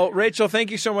 Well, Rachel,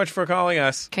 thank you so much for calling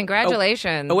us.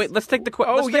 Congratulations. Oh, wait, let's take the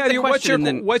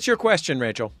question. What's your question,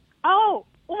 Rachel? Oh,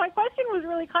 well, my question was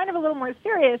really kind of a little more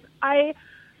serious. I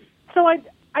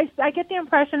get the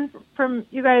impression from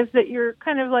you guys that you're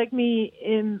kind of like me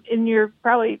in your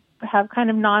probably have kind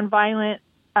of nonviolent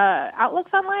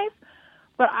outlooks on life.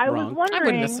 But I was wondering. I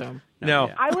wouldn't assume.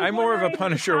 No, I'm more of a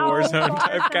Punisher Warzone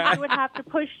type guy. Would have to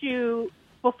push you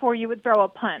before you would throw a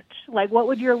punch. Like, what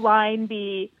would your line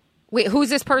be? Wait,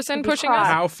 who's this person pushing us?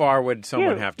 How far would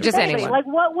someone have to? Just push? anyone. Like,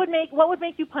 what would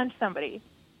make you punch somebody?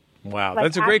 Wow, Like,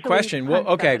 that's a great actually question. Well,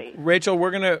 punch okay, somebody. Rachel,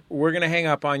 we're gonna hang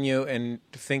up on you and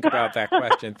think about that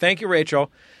question. Thank you,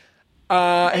 Rachel.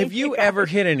 Have you ever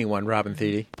hit anyone, Robin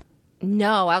Thede?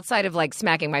 No, outside of like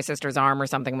smacking my sister's arm or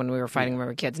something when we were fighting when we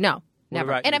were kids. No.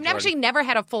 Never. about And you, I've Jordan? actually never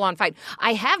had a full-on fight.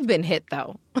 I have been hit,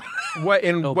 though. What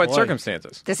boy.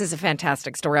 circumstances? This is a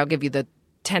fantastic story. I'll give you the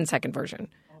 10-second version.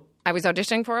 I was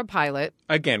auditioning for a pilot.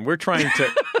 Again, we're trying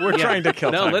to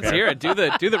kill No, time let's here. hear it. Do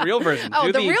the real version. Oh,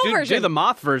 do the real version. Do the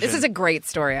moth version. This is a great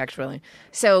story, actually.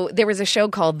 So there was a show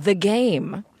called The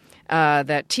Game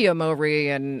that Tia Mowry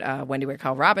and Wendy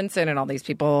Wickhow Robinson and all these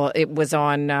people, it was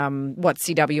on,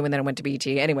 CW, and then it went to BET.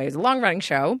 Anyway, it was a long-running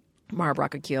show. Mara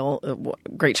Brock-Akil,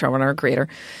 great showrunner, creator.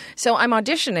 So I'm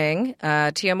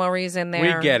auditioning. Tia Mowry's in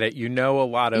there. We get it. You know a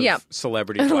lot of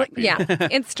celebrity black people. Yeah,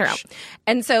 it's true.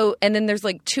 And then there's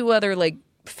like two other like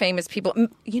famous people.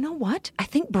 You know what? I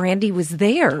think Brandy was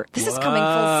there. This is coming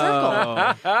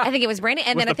full circle. I think it was Brandy,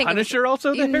 and Was then I the think Punisher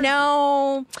also there?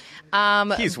 No,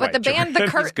 He's but white, the band,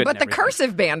 Jordan. He's good and the everything.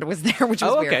 cursive band was there, which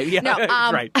was weird. okay, yeah, no,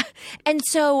 right. And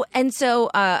so I'm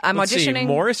Let's see, auditioning.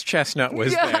 Morris Chestnut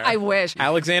was Yeah, there. I wish.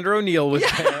 Alexander O'Neill was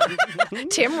there.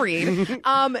 Tim Reed.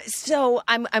 So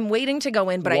I'm waiting to go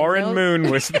in, but Warren I know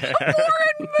Moon was there.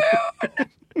 Warren Moon.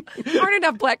 Aren't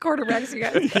enough black quarterbacks, you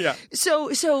guys? Yeah.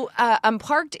 So I'm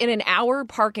parked in an hour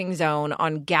parking zone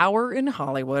on Gower in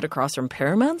Hollywood across from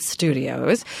Paramount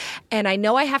Studios. And I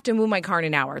know I have to move my car in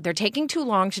an hour. They're taking too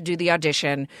long to do the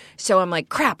audition. So I'm like,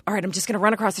 crap. All right, I'm just going to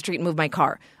run across the street and move my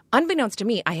car. unbeknownst to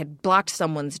me, I had blocked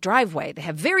someone's driveway. They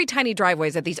have very tiny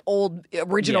driveways at these old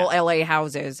original LA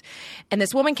houses. And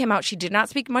this woman came out. She did not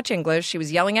speak much English. She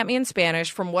was yelling at me in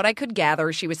Spanish. From what I could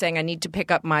gather, she was saying, I need to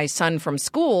pick up my son from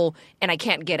school and I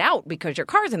can't get out because your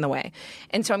car's in the way.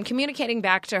 And so I'm communicating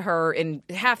back to her in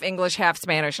half English, half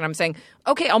Spanish. And I'm saying,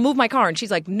 okay, I'll move my car. And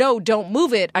she's like, no, don't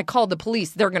move it. I called the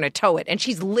police. They're going to tow it. And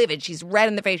she's livid. She's red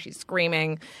in the face. She's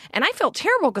screaming. And I felt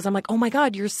terrible because I'm like, oh my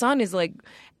God, your son is like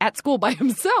at school by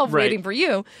himself waiting for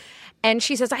you. And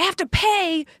she says, I have to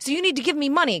pay, so you need to give me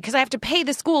money because I have to pay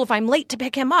the school if I'm late to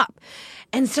pick him up.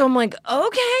 And so I'm like,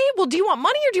 okay, well, do you want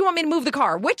money or do you want me to move the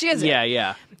car? Which is it?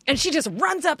 Yeah. And she just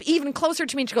runs up even closer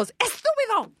to me and she goes,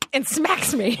 estúpido, and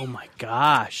smacks me. Oh, my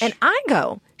gosh. And I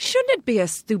go, shouldn't it be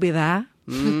estúpida?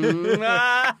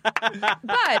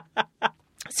 But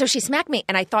so she smacked me,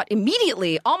 and I thought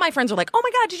immediately, all my friends were like, oh my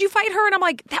God, did you fight her? And I'm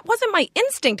like, that wasn't my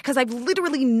instinct because I've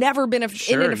literally never been in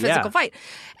a physical fight.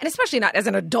 And especially not as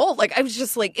an adult. Like, I was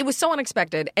just like, it was so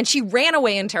unexpected. And she ran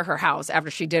away into her house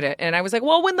after she did it. And I was like,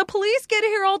 well, when the police get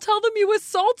here, I'll tell them you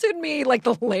assaulted me. Like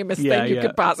the lamest thing you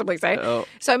could possibly say. Oh.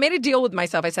 So I made a deal with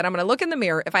myself. I said, I'm going to look in the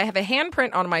mirror. If I have a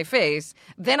handprint on my face,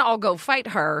 then I'll go fight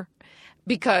her.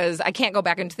 Because I can't go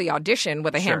back into the audition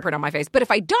with a handprint on my face. But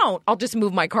if I don't, I'll just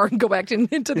move my car and go back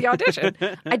into the audition.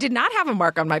 I did not have a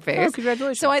mark on my face. Oh,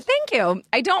 congratulations. So I thank you.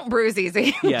 I don't bruise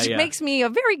easy, which makes me a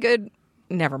very good...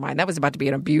 Never mind. That was about to be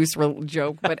an abuse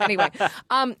joke. But anyway,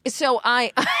 so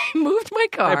I moved my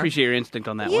car. I appreciate your instinct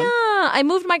on that one. Yeah, I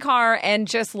moved my car and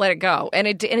just let it go. And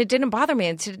it didn't bother me.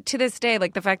 And to this day,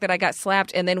 like the fact that I got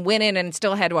slapped and then went in and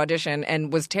still had to audition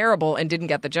and was terrible and didn't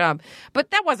get the job.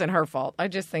 But that wasn't her fault. I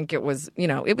just think it was,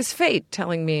 it was fate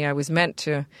telling me I was meant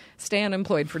to stay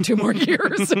unemployed for 2 more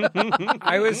years.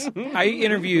 I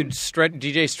interviewed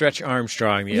DJ Stretch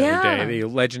Armstrong the other day, the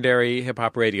legendary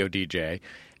hip-hop radio DJ.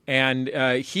 And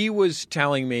he was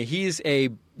telling me he's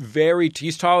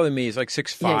taller than me. He's like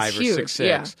 6'5" or 6'6".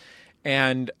 Yeah.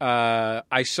 And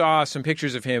I saw some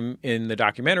pictures of him in the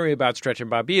documentary about Stretch and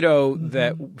Bobbito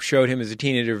that showed him as a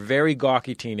teenager, very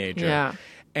gawky teenager. Yeah.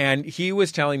 And he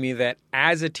was telling me that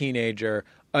as a teenager,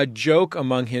 a joke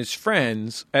among his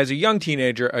friends, as a young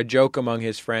teenager, a joke among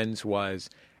his friends was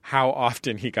how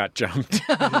often he got jumped.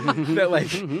 That like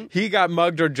he got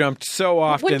mugged or jumped so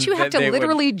often. Wouldn't you have to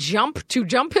literally jump to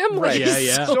jump him? Right. Like,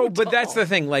 Yeah. So but that's the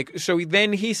thing. Like, so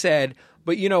then he said,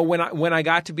 but when I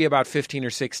got to be about 15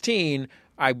 or 16,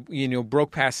 I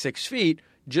broke past 6 feet.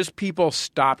 Just people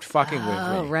stopped fucking with me.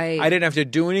 Oh, right. I didn't have to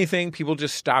do anything. People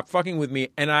just stopped fucking with me,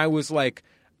 and I was like,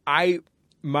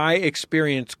 my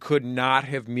experience could not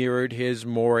have mirrored his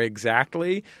more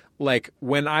exactly. Like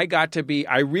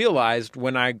I realized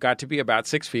when I got to be about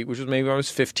 6 feet, which was maybe when I was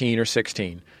 15 or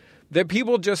 16, that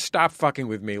people just stopped fucking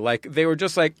with me. Like they were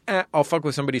just like, I'll fuck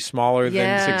with somebody smaller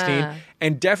than 16.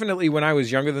 And definitely when I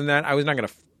was younger than that, I was not going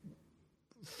to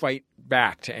fight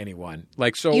back to anyone.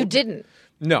 Like, so you didn't.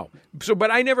 No. So, but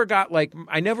I never got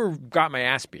my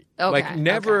ass beat. Okay. Like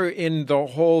never in the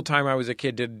whole time I was a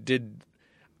kid did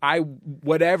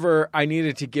whatever I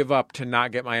needed to give up to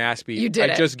not get my ass beat. You did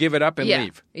I just give it up and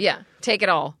leave. Yeah. Take it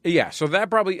all. Yeah. So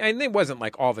that probably, and it wasn't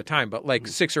like all the time, but like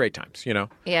 6 or 8 times,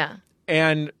 Yeah.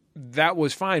 And that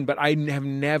was fine, but I have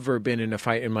never been in a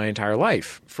fight in my entire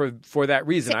life for that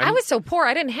reason. See, I was so poor,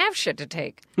 I didn't have shit to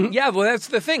take. Yeah, well, that's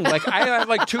the thing. Like, I had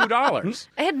like $2.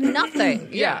 I had nothing.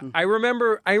 Yeah. I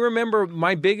remember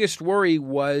my biggest worry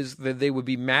was that they would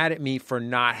be mad at me for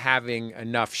not having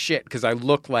enough shit because I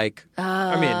look like,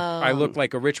 I look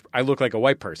like a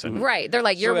white person. Right. They're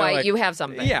like, you're white, you have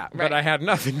something. Yeah, right. But I had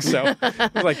nothing, so I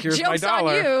was like, here's Joke's my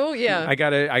dollar. on you. Yeah. I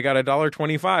got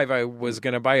 $1.25. I was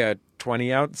going to buy a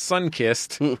 20-ounce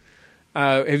Sunkist.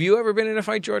 Have you ever been in a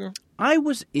fight, Jordan? I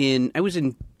was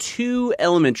in 2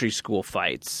 elementary school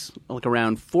fights, like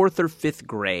around 4th or 5th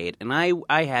grade, and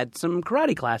I had some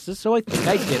karate classes, so I think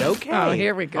I did okay. Oh,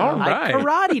 here we go. All right. I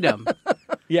karate them.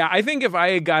 Yeah, I think if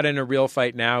I got in a real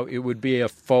fight now, it would be a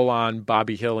full-on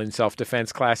Bobby Hill in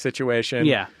self-defense class situation.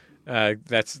 Yeah.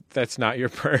 That's not your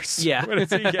purse. Yeah. What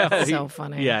does he yell? So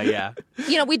funny. Yeah.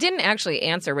 We didn't actually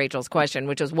answer Rachel's question,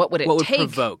 which was what would take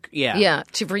provoke? Yeah. Yeah,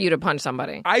 for you to punch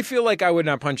somebody. I feel like I would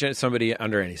not punch somebody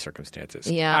under any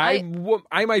circumstances. Yeah.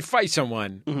 I might fight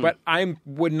someone, but I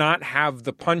would not have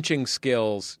the punching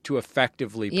skills to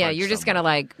effectively punch you're just going to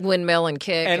like windmill and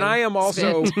kick. And I am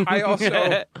also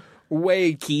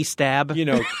weigh key stab,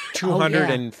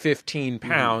 215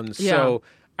 pounds. Yeah. So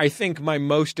I think my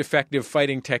most effective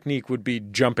fighting technique would be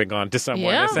jumping onto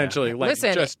someone, essentially, like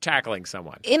just tackling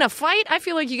someone. In a fight, I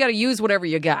feel like you got to use whatever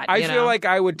you got. I feel like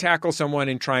I would tackle someone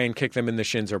and try and kick them in the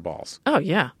shins or balls. Oh,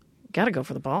 yeah. Got to go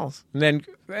for the balls. And then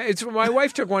my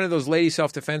wife took one of those lady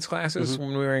self-defense classes when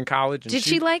we were in college. And Did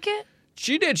she like it?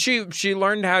 She did. She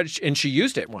learned how to, and she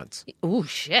used it once. Ooh,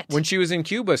 shit. When she was in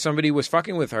Cuba, somebody was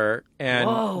fucking with her and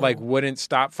like wouldn't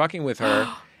stop fucking with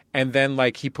her. And then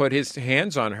like he put his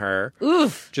hands on her,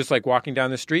 just like walking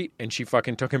down the street, and she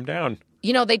fucking took him down.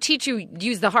 You know, they teach you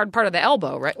use the hard part of the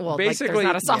elbow, right? Well, basically,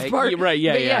 like, there's not a soft part, right?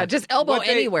 Yeah, but yeah. Just elbow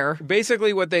anywhere.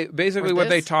 Basically, what they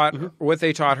taught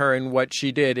her and what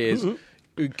she did is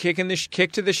kick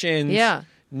to the shins,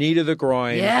 knee to the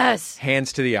groin,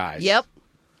 hands to the eyes. Yep,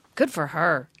 good for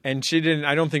her. And she didn't.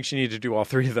 I don't think she needed to do all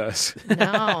three of those.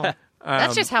 No,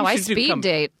 that's just how I speed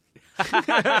date.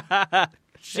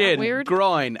 Shin, weird?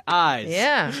 groin, eyes.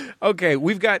 Yeah. Okay,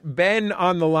 we've got Ben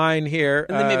on the line here.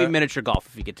 And then maybe miniature golf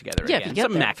if you get together Yeah, again. if you get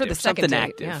Something there active. for the second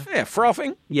Something date, active. Yeah,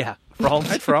 frolfing. Yeah.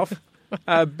 Hi, frolf.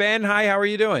 Ben, hi, how are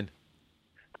you doing?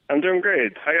 I'm doing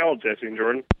great. How y'all, Jesse and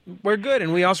Jordan? We're good,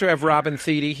 and we also have Robin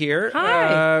Thede here.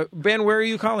 Hi. Ben, where are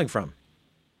you calling from?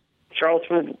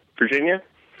 Charleston, Virginia.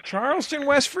 Charleston,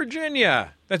 West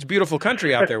Virginia. That's beautiful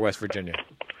country out there, West Virginia.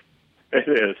 It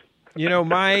is. You know,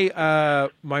 my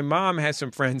mom has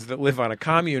some friends that live on a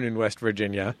commune in West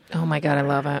Virginia. Oh my God, I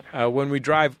love it. When we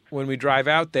drive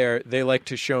out there, they like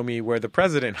to show me where the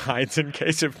president hides in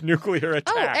case of nuclear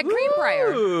attack. Oh, at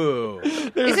Greenbrier. Ooh.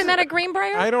 Isn't that at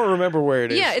Greenbrier? I don't remember where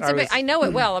it is. Yeah, I know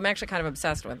it well. I'm actually kind of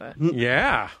obsessed with it.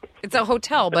 Yeah. It's a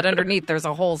hotel, but underneath there's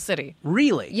a whole city.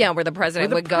 Really? Yeah, where the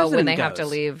president Where the would go when they president have to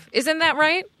goes. leave. Isn't that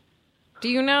right? Do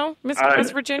you know, Mr.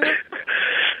 West Virginia?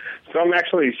 So I'm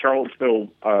actually Charlottesville,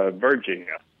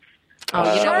 Virginia. Oh, you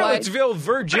know what? Charlottesville,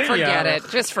 Virginia. Forget it.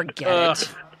 Just forget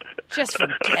it. Just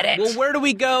forget it. Well, where do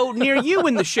we go near you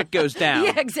when the shit goes down?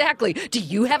 Yeah, exactly. Do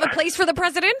you have a place for the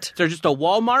president? Is there just a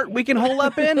Walmart we can hole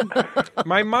up in?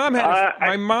 My mom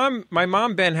my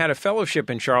mom Ben had a fellowship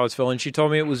in Charlottesville, and she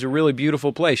told me it was a really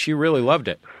beautiful place. She really loved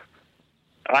it.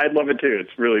 I love it too. It's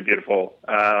really beautiful.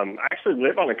 I actually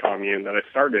live on a commune that I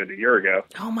started a year ago.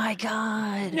 Oh my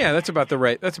God. Yeah, that's about the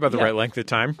right length of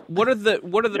time. What are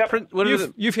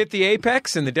the You've hit the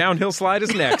apex, and the downhill slide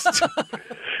is next.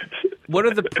 what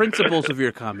are the principles of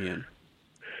your commune?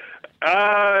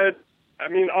 I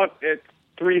mean, it's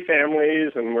 3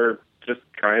 families, and we're just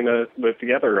trying to live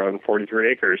together on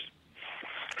 43 acres.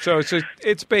 So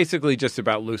it's basically just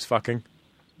about loose fucking.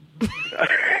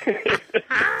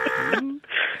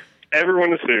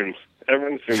 Everyone assumes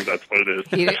that's what it is.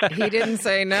 He didn't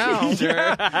say no. He could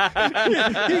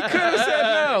have said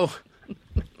no.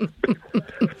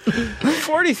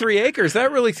 43 acres.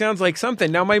 That really sounds like something.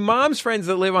 Now, my mom's friends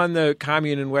that live on the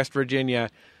commune in West Virginia,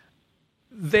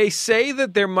 they say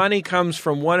that their money comes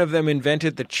from one of them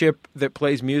invented the chip that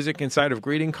plays music inside of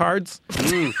greeting cards.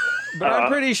 But I'm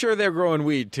pretty sure they're growing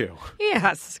weed, too.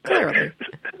 Yes, clearly.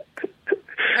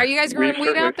 Are you guys growing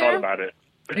We've weed out there? thought about it.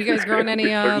 Are you guys growing any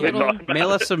little...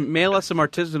 Mail us some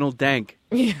artisanal dank.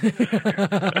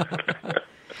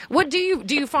 What do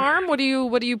you farm? What do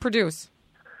you produce?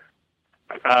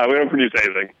 We don't produce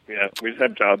anything. Yeah, we just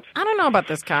have jobs. I don't know about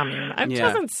this commune. It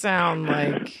doesn't sound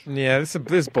like... Yeah, this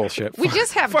is bullshit. We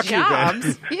just have Fuck you, Ben.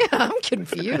 jobs. Yeah, I'm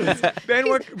confused.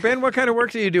 Ben, what kind of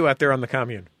work do you do out there on the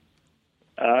commune?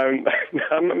 I'm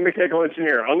a mechanical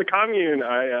engineer. On the commune,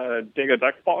 I dig a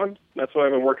duck pond. That's what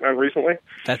I've been working on recently.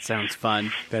 That sounds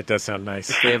fun. That does sound nice.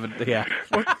 They have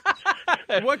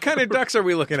What kind of ducks are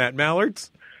we looking at?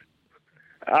 Mallards?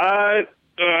 There's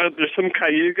some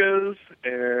cayugas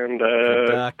and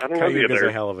I don't know the Cayuga's other.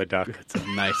 a hell of a duck. It's a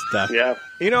nice duck. Yeah.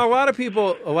 You know, a lot of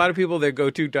people, their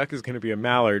go-to duck is going to be a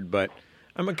mallard, but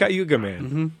I'm a cayuga man.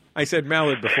 Mm-hmm. I said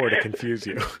mallard before to confuse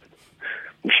you.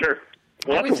 Sure.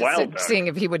 Well, I was that's a wild just duck. seeing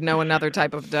if he would know another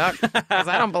type of duck, because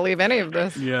I don't believe any of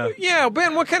this. Yeah,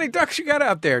 Ben, what kind of ducks you got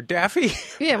out there? Daffy?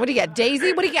 Yeah, what do you got?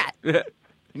 Daisy? What do you got?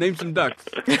 Name some ducks.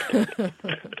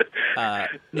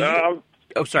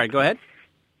 Oh, sorry. Go ahead.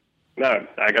 No,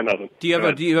 I got nothing.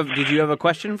 Did you have a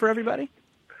question for everybody?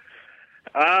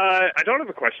 I don't have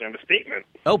a question. I have a statement.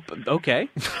 Oh, okay.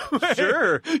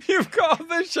 Sure. You've called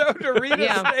the show to read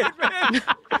a statement.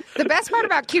 The best part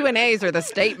about Q&As are the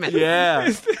statements.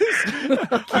 Yeah.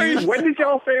 When did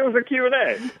y'all say it was a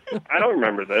Q&A? I don't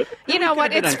remember this. You know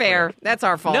what? It's fair. That's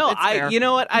our fault. No, It's fair. you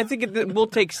know what? I think we'll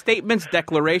take statements,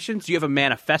 declarations. You have a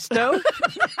manifesto?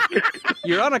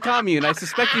 You're on a commune. I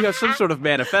suspect you have some sort of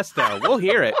manifesto. We'll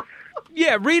hear it.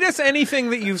 Yeah, read us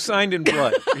anything that you've signed in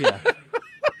blood. Yeah.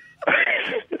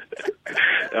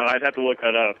 No, I'd have to look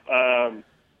that up.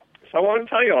 So I wanted to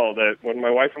tell you all that when my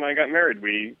wife and I got married,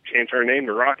 we changed our name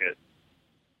to Rocket.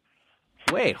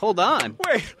 Wait, hold on.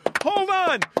 Wait, hold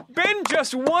on. Ben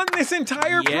just won this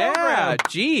entire Yeah, program.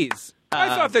 jeez.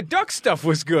 I thought the duck stuff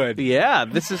was good. Yeah,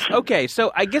 this is okay.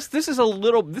 So I guess this is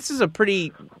a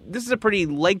pretty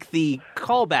lengthy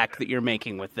callback that you're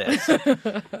making with this.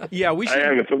 Yeah, we should.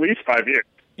 I am. It's at least 5 years.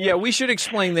 Yeah, we should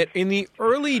explain that in the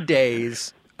early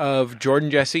days of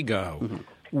Jordan Jesse Go,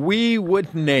 we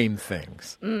would name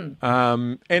things.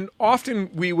 And often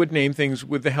we would name things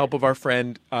with the help of our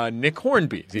friend Nick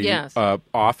Hornby, the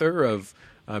author of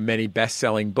many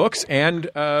best-selling books and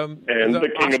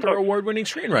the Oscar award-winning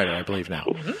screenwriter, I believe now.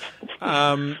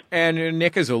 And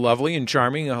Nick is a lovely and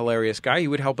charming, a hilarious guy. He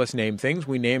would help us name things.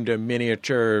 We named a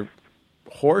miniature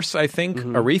horse, I think,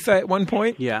 Aretha at one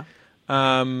point. Yeah.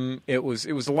 It was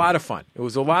a lot of fun. It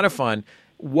was a lot of fun.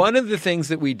 One of the things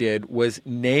that we did was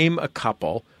name a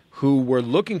couple who were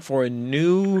looking for a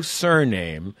new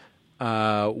surname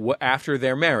after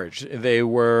their marriage. They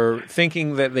were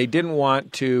thinking that they didn't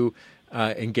want to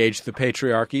engage the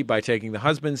patriarchy by taking the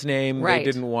husband's name. Right. They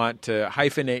didn't want to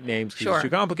hyphenate names because it's too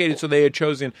complicated, so they had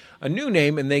chosen a new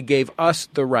name, and they gave us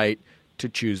the right to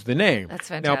choose the name. That's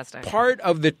fantastic. Now, part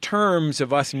of the terms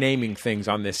of us naming things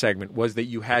on this segment was that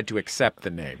you had to accept the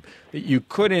name, that you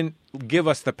couldn't give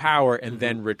us the power and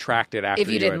then retract it after if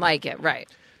you didn't like it, right.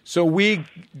 So we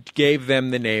gave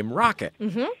them the name Rocket.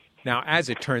 Now, as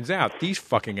it turns out, these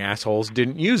fucking assholes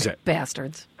didn't use it.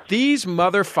 Bastards. These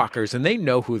motherfuckers, and they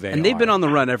know who they are. And they've been on the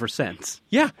run ever since.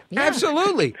 Yeah,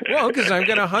 absolutely. Well, because I'm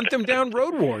going to hunt them down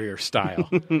Road Warrior style.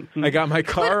 I got my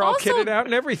car all kitted out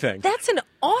and everything. That's an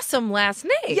awesome last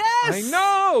name. Yes! I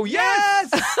know. Yes.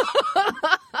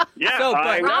 Yeah, So, but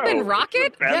I know. Robin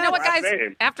Rocket? That's You know what, my guys?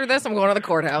 name. After this, I'm going to the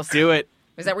courthouse. Do it.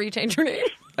 Is that where you change your name?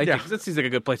 I think that seems like a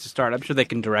good place to start. I'm sure they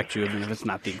can direct you, even if it's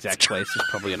not the exact place. There's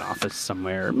probably an office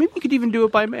somewhere. Maybe you could even do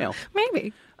it by mail.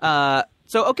 Maybe.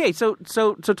 So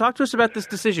talk to us about this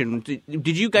decision.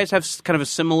 Did you guys have kind of a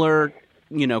similar,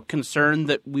 concern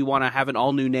that we want to have an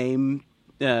all new name?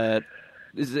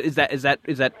 Is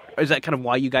that kind of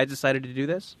why you guys decided to do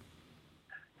this?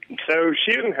 So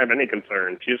she didn't have any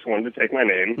concern. She just wanted to take my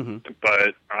name.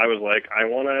 But I was like, I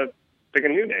want to pick a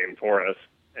new name for us.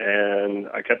 And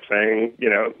I kept saying,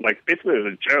 basically as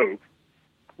a joke,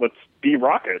 let's be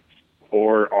Rockets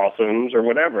or Awesomes or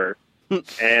whatever.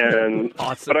 And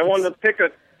But I wanted to pick a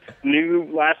new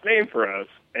last name for us.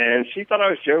 And she thought I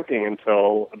was joking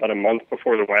until about a month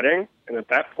before the wedding. And at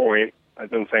that point, I'd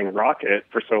been saying Rocket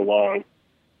for so long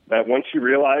that once she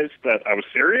realized that I was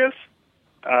serious,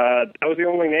 that was the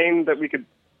only name that we could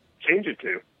change it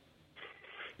to.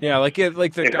 Yeah, like the In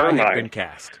die her had mind. been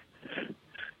cast.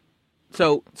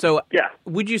 So Yeah.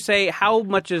 would you say how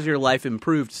much has your life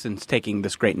improved since taking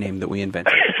this great name that we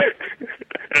invented?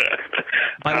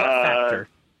 By what factor?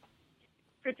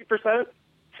 50%,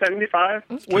 75.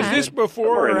 Was this before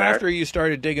Somewhere in or there. after you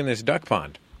started digging this duck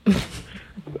pond?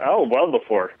 Oh, well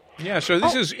before. Yeah, so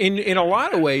this is, in a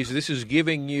lot of ways, this is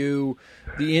giving you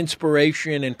the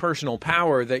inspiration and personal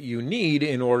power that you need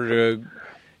in order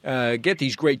to get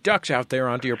these great ducks out there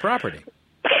onto your property.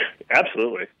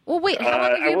 Absolutely. Well, wait, how long I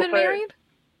have you will been say- married?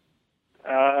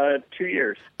 2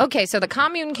 years. Okay, so the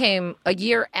commune came a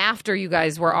year after you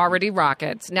guys were already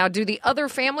Rockets. Now, do the other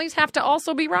families have to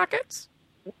also be Rockets?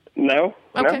 No.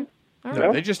 Okay. No.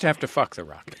 No, they just have to fuck the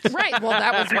Rockets. Right. Well,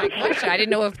 that was my question. I didn't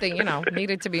know if they,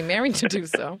 needed to be married to do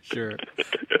so. Sure.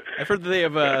 I've heard that they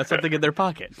have something in their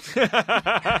pocket.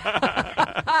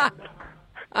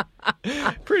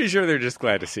 Pretty sure they're just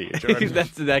glad to see you, Jordan.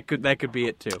 that could be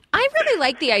it too. I really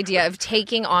like the idea of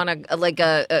taking on a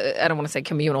I don't want to say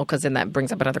communal because then that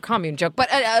brings up another commune joke, but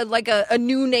a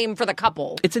new name for the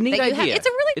couple. It's a neat that you have. idea. It's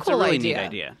a really cool It's a really idea. neat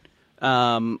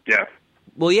idea. Yeah.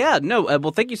 Well, yeah, no.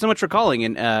 Well, thank you so much for calling,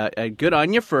 and good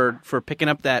on you for picking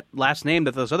up that last name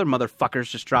that those other motherfuckers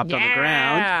just dropped on the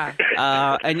ground.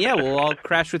 And yeah, we'll all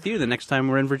crash with you the next time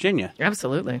we're in Virginia.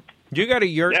 Absolutely. You got a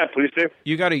yurt? Yeah, please do.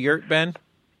 You got a yurt, Ben?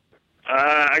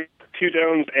 I got 2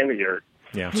 domes and a yurt.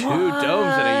 Yeah. 2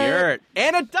 domes and a yurt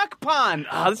and a duck pond.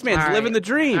 Oh, this man's All right. living the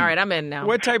dream. All right, I'm in now.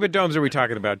 What type of domes are we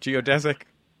talking about? Geodesic?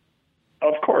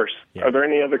 Of course. Yeah. Are there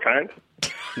any other kind?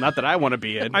 Not that I want to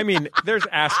be in. I mean, there's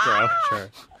Astro. Sure.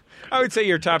 I would say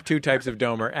your top 2 types of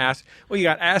dome are you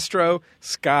got Astro,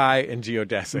 Sky, and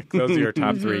Geodesic. Those are your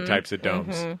top 3 types of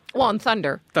domes. Well, and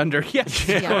Thunder. Thunder, yes,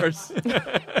 of course.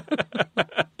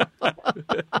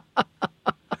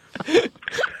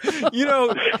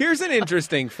 Here's an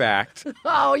interesting fact.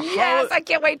 Oh, yes. I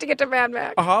can't wait to get to Mad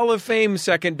Max. A Hall of Fame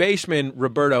second baseman,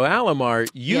 Roberto Alomar,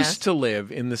 used Yes. to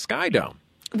live in the Sky Dome.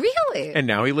 Really? And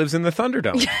now he lives in the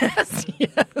Thunderdome. Yes.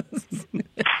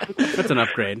 That's an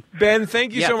upgrade. Ben,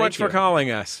 thank you Yeah, so thank much for you.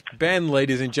 calling us. Ben,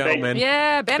 ladies and gentlemen.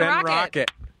 Yeah, Ben Rocket.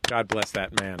 God bless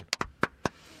that man.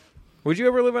 Would you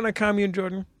ever live on a commune,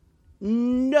 Jordan?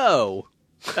 No.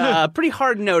 Pretty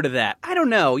hard no to that. I don't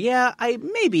know. Yeah,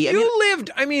 maybe. You lived,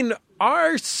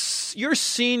 your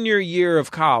senior year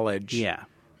of college. Yeah.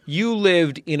 You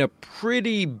lived in a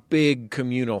pretty big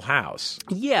communal house.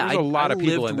 Yeah. There's a lot of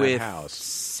people lived in that with house.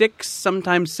 6,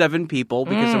 sometimes 7 people,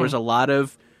 because there was a lot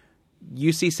of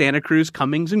UC Santa Cruz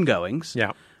comings and goings.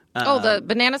 Yeah. the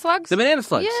banana slugs? The banana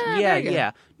slugs. Yeah, very good.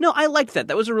 Yeah. No, I liked that.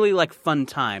 That was a really fun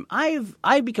time. I've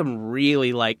become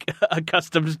really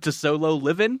accustomed to solo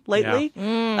living lately.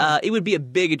 Yeah. It would be a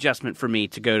big adjustment for me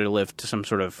to go to live to some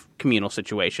sort of communal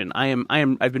situation.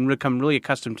 I've become really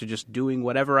accustomed to just doing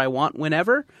whatever I want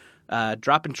whenever.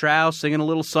 Dropping trowel, singing a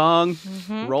little song,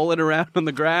 rolling around on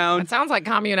the ground. It sounds like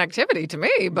commune activity to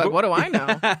me, but what do I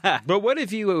know? But what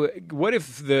if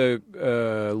the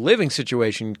living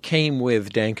situation came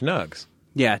with dank nugs?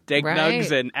 Yeah, dank Right.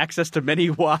 nugs and access to many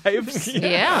wives.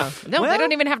 Yeah. No, Well- they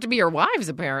don't even have to be your wives,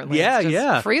 apparently. Yeah, It's just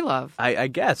yeah. free love. I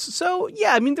guess. So,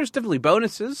 yeah, there's definitely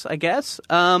bonuses, I guess.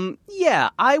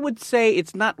 Yeah, I would say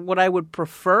it's not what I would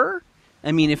prefer.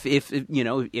 If it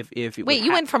Wait, would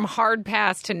you went from hard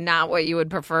pass to not what you would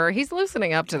prefer. He's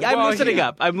loosening up to this. I'm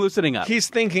loosening up. He's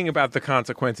thinking about the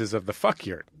consequences of the fuck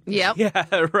yurt. Yep. Yeah,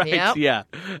 right. Yep. Yeah.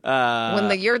 When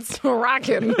the yurt's still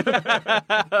rocking.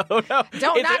 Oh, no.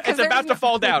 Don't knock 'cause It's about there's to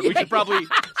fall down. We should probably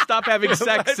stop having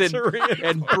sex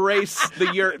and brace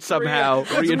the yurt somehow.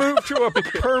 Let's move to a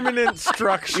permanent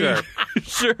structure.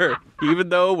 Sure. Even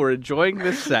though we're enjoying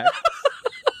this sex.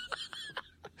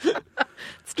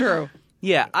 It's true.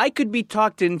 Yeah, I could be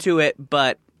talked into it,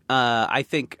 but I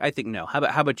think no. How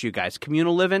about you guys?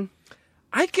 Communal living?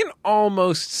 I can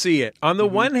almost see it. On the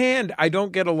one hand, I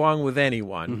don't get along with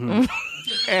anyone.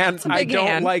 And I don't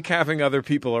hand. like having other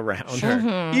people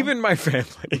around. Even my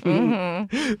family.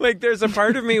 There's a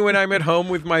part of me when I'm at home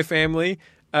with my family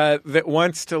that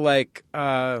wants to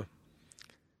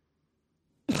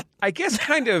I guess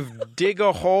kind of dig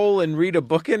a hole and read a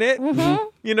book in it.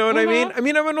 You know what I mean? I'm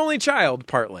an only child,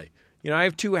 partly. I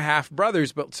have 2 half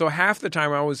brothers, but so half the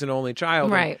time I was an only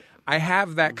child. Right. I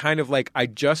have that kind of I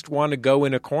just want to go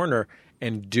in a corner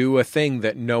and do a thing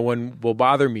that no one will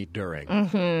bother me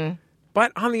during.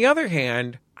 But on the other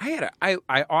hand,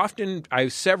 I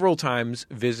several times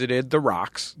visited the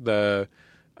Rocks, the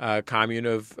commune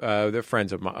of the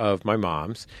friends of my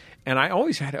mom's, and I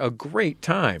always had a great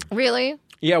time. Really?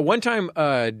 Yeah, one time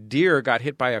a deer got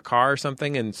hit by a car or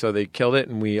something, and so they killed it,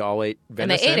 and we all ate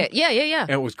venison. And they ate it. Yeah.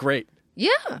 And it was great. Yeah.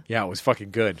 Yeah, it was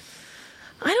fucking good.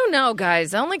 I don't know,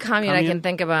 guys. The only commune I can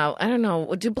think about, I don't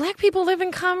know. Do black people live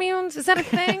in communes? Is that a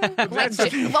thing?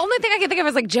 The only thing I can think of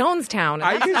is Jonestown.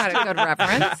 And that's not a good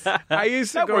reference. I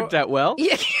used to That worked out well.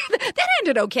 Yeah, that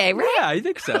ended okay, right? Yeah, I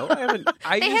think so.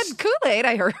 They had Kool-Aid,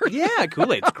 I heard. Yeah,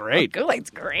 Kool-Aid's great. Kool-Aid's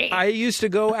great. I used to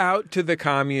go out to the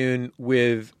commune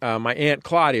with my Aunt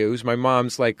Claudia, who's my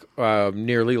mom's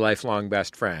nearly lifelong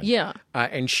best friend. Yeah.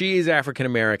 And she's African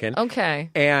American. Okay.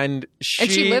 And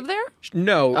she lived there?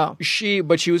 No. Oh.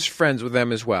 But she was friends with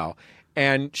them as well.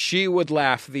 And she would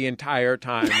laugh the entire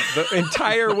time, the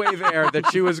entire way there,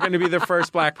 that she was going to be the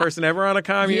first black person ever on a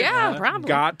commune. Yeah, probably.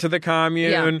 Got to the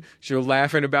commune. Yeah. She was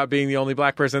laughing about being the only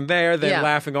black person there, then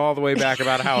laughing all the way back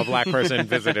about how a black person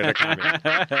visited a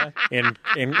commune.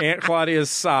 In Aunt Claudia's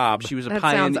sob. She was a That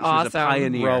pioneer. sounds awesome. She was a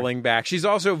pioneer. Rolling back. She's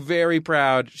also very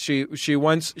proud. She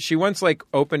once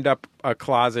opened up a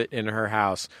closet in her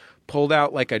house, pulled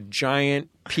out a giant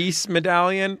peace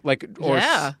medallion,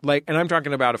 and I'm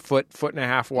talking about a foot and a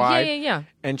half wide. Yeah.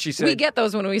 And she said, We get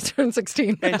those when we turn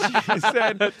 16. and she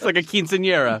said, It's like a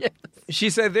quinceañera. Yes.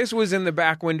 she said, this was in the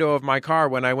back window of my car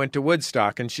when I went to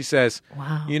Woodstock. And she says,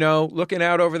 Wow. Looking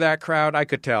out over that crowd, I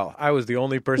could tell I was the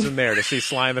only person there to see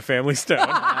Sly and the Family Stone.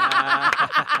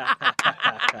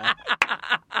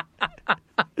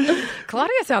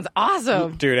 Claudia sounds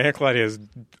awesome. Dude, Aunt Claudia is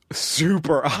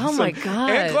super awesome. Oh, my God.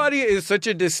 Aunt Claudia is such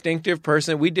a distinctive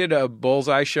person. We did a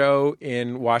Bullseye show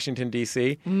in Washington,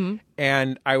 D.C.,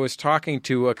 and I was talking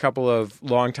to a couple of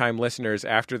longtime listeners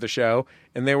after the show,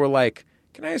 and they were like,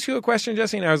 can I ask you a question,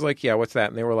 Jesse? And I was like, yeah, what's that?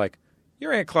 And they were like,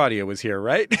 your Aunt Claudia was here,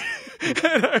 right?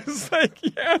 And I was like,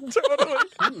 yeah, totally.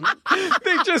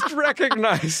 They just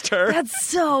recognized her. That's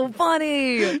so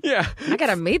funny. Yeah. I got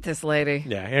to meet this lady.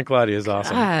 Yeah, Aunt Claudia is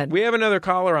awesome. God. We have another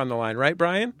caller on the line, right,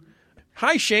 Brian?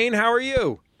 Hi, Shane. How are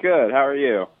you? Good. How are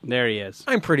you? There he is.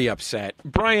 I'm pretty upset.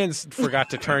 Brian's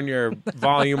forgot to turn your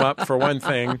volume up for one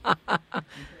thing.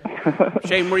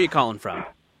 Shane, where are you calling from?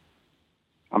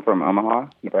 I'm from Omaha,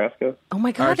 Nebraska. Oh,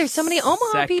 my God. There's so many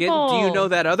Omaha Second, people. do you know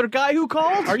that other guy who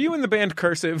called? Are you in the band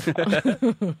Cursive?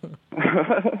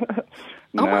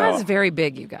 No. Omaha's very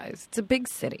big, you guys. It's a big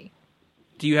city.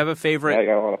 Do you have a Yeah, I favorite?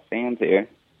 got a lot of fans here.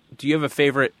 Do you have a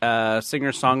favorite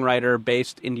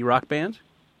singer-songwriter-based indie rock band?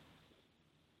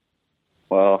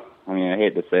 Well, I mean, I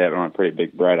hate to say it, but I'm a pretty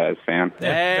big Bright Eyes fan.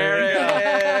 There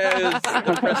it is.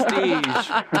 The prestige.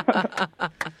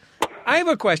 I have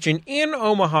a question. In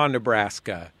Omaha,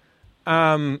 Nebraska,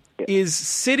 is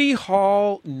City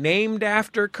Hall named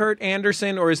after Kurt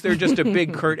Anderson, or is there just a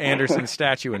big Kurt Anderson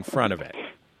statue in front of it?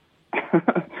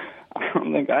 I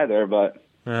don't think either, but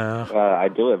I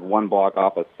do live one block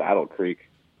off of Saddle Creek.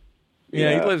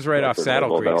 Yeah, he lives right off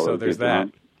Saddle Creek, so there's that.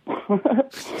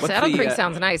 Saddle Creek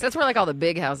sounds nice. That's where like all the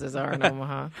big houses are in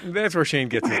Omaha. That's where Shane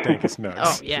gets his dankest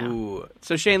nuts. Oh yeah. Ooh.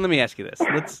 So Shane, let me ask you this.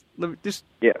 This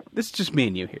is just me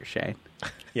and you here, Shane.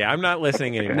 Yeah, I'm not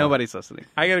listening anymore. Nobody's listening.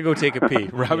 I got to go take a pee.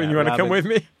 Robin, you want to come with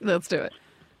me? Let's do it.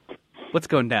 What's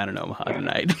going down in Omaha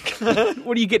tonight?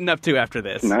 What are you getting up to after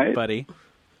this, buddy?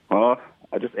 Well,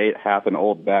 I just ate half an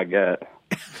old baguette.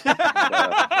 This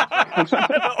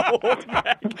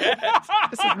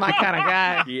is my kind of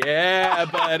guy. Yeah,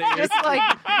 buddy. Just like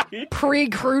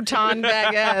pre-crouton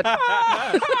baguette.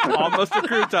 Almost a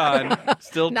crouton.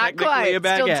 Still Not technically quite. a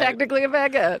baguette. Still technically a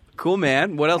baguette. Cool,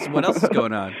 man. What else is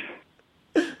going on?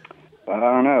 I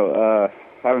don't know.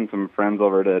 Having some friends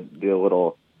over to do a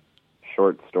little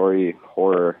short story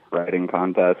horror writing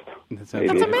contest. That's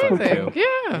amazing.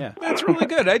 Yeah. That's really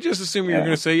good. I just assumed you were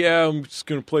going to say, I'm just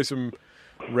going to play some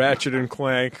Ratchet and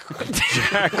Clank,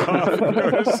 jack off, and go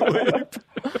to sleep.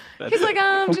 He's like,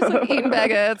 I'm just like eating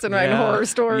baguettes and writing horror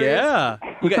stories. Yeah.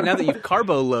 Now that you've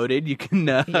carbo loaded, you can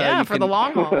for the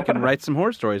long haul. You can write some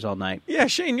horror stories all night. Yeah,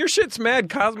 Shane, your shit's mad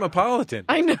cosmopolitan.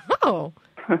 I know.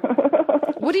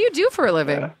 What do you do for a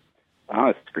living? I'm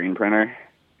a screen printer.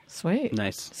 Sweet.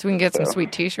 Nice. So we can get some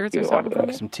sweet T-shirts or something for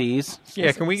you? Some teas.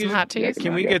 Yeah, can we Some hot teas?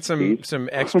 Can we get some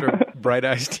extra Bright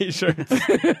Eyes T-shirts?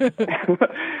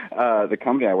 The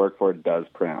company I work for does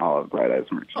print all of Bright Eyes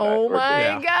merchandise. Oh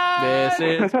my God! This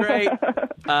is great.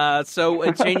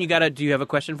 So, Shane, do you have a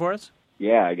question for us?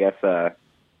 Yeah, I guess I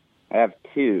have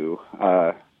two.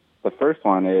 The first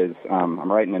one is I'm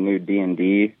writing a new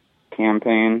D&D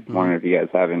campaign. Wondering if you guys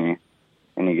have any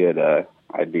good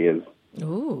ideas.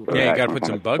 Ooh. Yeah, you got to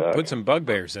put some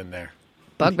bugbears in there.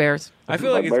 Bugbears. I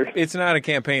feel like it's not a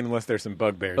campaign unless there's some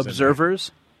bugbears.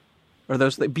 Observers, or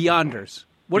those Beyonders.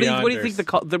 What do you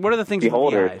think what are the things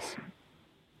Beholders. with the eyes?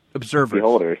 Observers.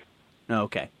 Beholders. Oh,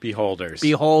 okay. Beholders.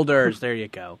 Beholders. There you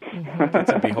go. Get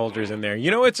some beholders in there.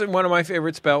 You know what's one of my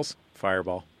favorite spells?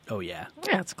 Fireball. Oh yeah.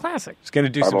 Yeah, it's a classic. It's going to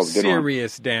do Fireball's some a good one.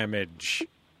 serious damage.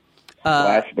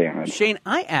 Flash damage. Shane,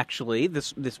 I actually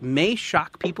this may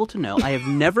shock people to know I have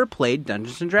never played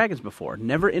Dungeons and Dragons before.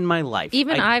 Never in my life.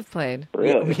 Even I've played.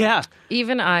 Really? Yeah.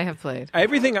 Even I have played.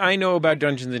 Everything I know about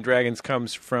Dungeons and Dragons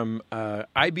comes from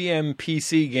IBM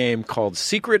PC game called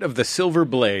Secret of the Silver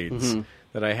Blades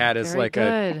that I had as Very like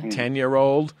good. a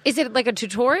 10-year-old. Is it like a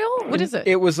tutorial? What is it?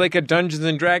 It was like a Dungeons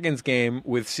and Dragons game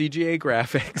with CGA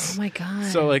graphics. Oh my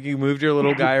God. So like you moved your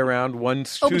little guy around two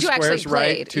but you actually squares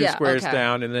right, played. 2 Yeah, squares okay.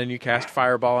 down, and then you cast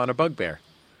Fireball on a bugbear.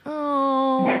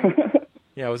 Oh.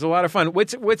 Yeah, it was a lot of fun.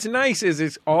 What's nice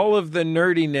is all of the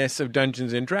nerdiness of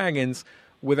Dungeons and Dragons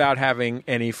without having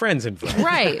any friends involved.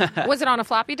 Right. Was it on a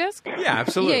floppy disk? Yeah,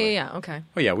 absolutely. Yeah. Okay.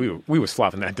 Oh yeah, we was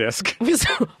flopping that disc. We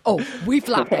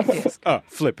flopped that disc.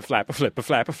 Flip a flap a flip a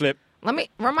flap a flip.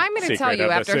 Remind me to Secret tell you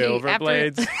of after the Silver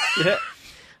Blades.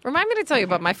 Remind me to tell you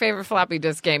about my favorite floppy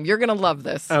disk game. You're gonna love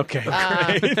this. Okay,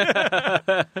 great.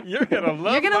 You're gonna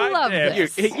love. You're gonna love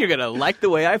disc. this. You're gonna like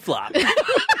the way I flop.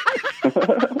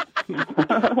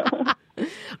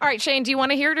 All right, Shane. Do you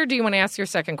want to hear it, or do you want to ask your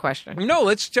second question? No,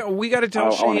 we got to tell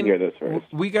I Shane. want to hear this first.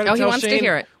 We got to Oh, tell he wants to Shane.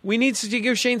 hear it. We need to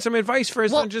give Shane some advice for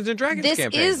his Dungeons and Dragons this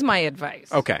campaign. is my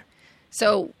advice. Okay.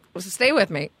 So stay with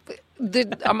me.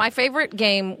 My favorite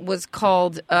game was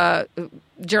called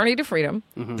Journey to Freedom.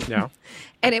 Yeah.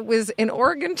 And it was an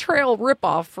Oregon Trail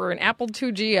ripoff for an Apple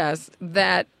II GS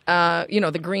that,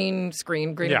 the green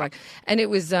screen, green and black. And it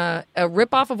was a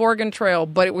ripoff of Oregon Trail,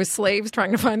 but it was slaves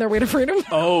trying to find their way to freedom.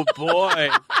 Oh boy.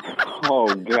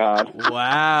 Oh, God.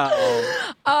 Wow.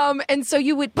 And so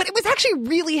you would, but it was actually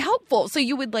really helpful. So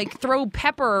you would like throw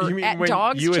pepper You mean at when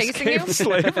dogs you chasing you. escaped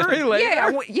slavery later?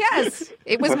 Yeah, yes.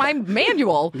 It was my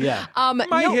manual. Yeah.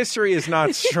 My history is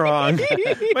not strong.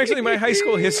 Actually, my high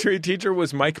school history teacher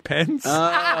was Mike Pence.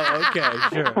 Oh,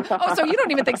 okay, sure. Oh, so you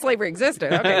don't even think slavery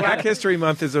existed. Okay. Black History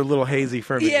Month is a little hazy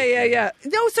for me. Yeah.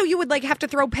 No, so you would like have to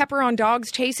throw pepper on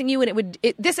dogs chasing you, and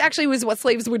this actually was what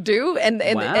slaves would do, and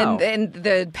Wow. and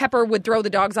the pepper would throw the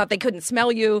dogs out. They couldn't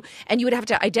smell you, and you would have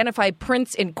to identify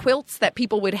prints in quilts that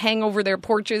people would hang over their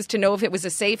porches to know if it was a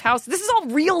safe house. This is all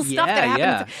real stuff that happened.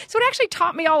 Yeah. So it actually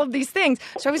taught me all of these things.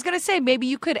 So I was going to say maybe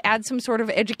you could add some sort of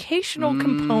educational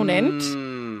component.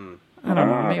 I don't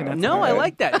know. Maybe that's No, I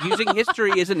like that. Using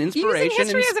history as an inspiration,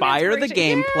 inspire the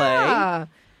gameplay. Yeah.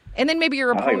 And then maybe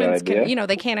your like that opponents idea.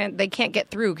 can, they can't get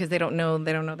through because they don't know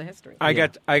the history. I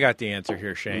got the answer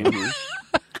here, Shane.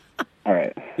 All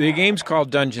right. The game's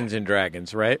called Dungeons and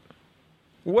Dragons, right?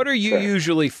 What are you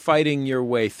usually fighting your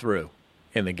way through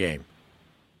in the game?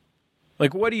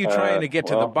 Like, what are you trying to get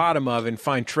to the bottom of and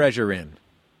find treasure in?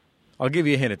 I'll give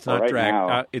you a hint. It's not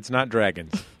now- it's not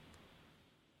dragons.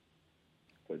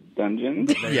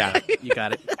 Dungeons. Yeah, You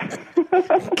got it.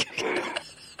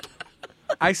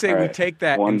 I say All we right. take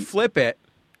that and flip it,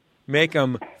 make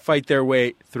them fight their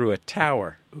way through a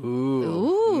tower.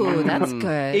 Ooh, that's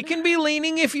good. It can be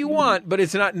leaning if you want, but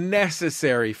it's not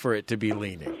necessary for it to be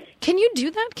leaning. Can you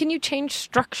do that? Can you change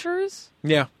structures?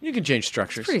 Yeah, you can change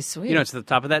structures. Pretty sweet. You know, it's at the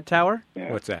top of that tower.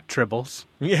 What's that? Tribbles.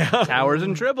 Yeah. Towers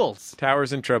and tribbles.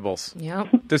 Towers and tribbles. Yep.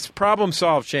 This problem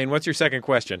solved, Shane. What's your second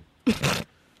question?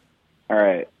 All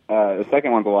right. The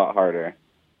second one's a lot harder.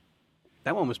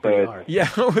 That one was pretty hard. Yeah,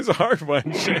 it was a hard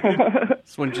one, Shane.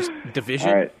 This one just division.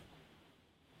 All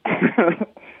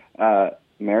right.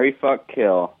 Marry, fuck,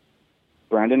 kill.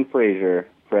 Brendan Fraser,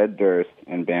 Fred Durst,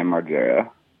 and Bam Margera.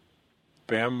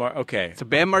 Okay. So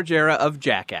Bam Margera of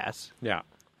Jackass. Yeah.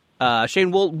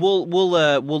 Shane, we'll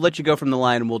let you go from the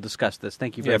line and we'll discuss this.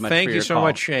 Thank you very much. Thank for you your so call.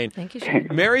 much, Shane. Thank you, Shane.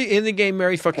 In the game,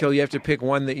 marry, fuck, kill, you have to pick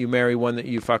one that you marry, one that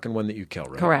you fuck, and one that you kill,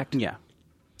 right? Correct. Yeah.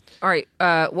 All right.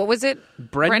 What was it?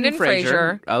 Brendan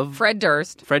Fraser of Fred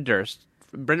Durst. Fred Durst.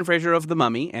 Brendan Fraser of The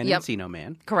Mummy and Yep. Encino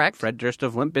Man. Correct. Fred Durst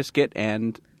of Limp Bizkit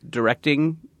and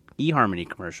directing eHarmony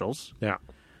commercials. Yeah.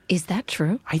 Is that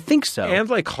true? I think so. And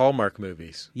like Hallmark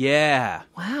movies. Yeah.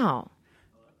 Wow.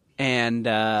 And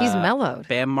He's mellowed.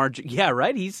 Bam Margera. Yeah,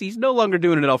 right. He's no longer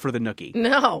doing it all for the nookie.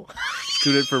 No. He's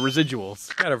doing it for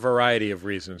residuals. Got a variety of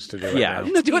reasons to do it. Yeah. now.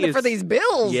 He's doing it for these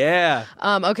bills. Yeah.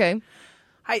 Okay.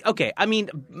 I mean,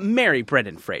 marry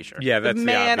Brendan Fraser. Yeah, that's the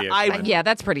Man, obvious I one. Yeah,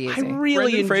 that's pretty easy. I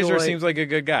really Brendan Fraser enjoy. seems like a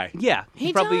good guy. Yeah, he's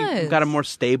He probably does. got a more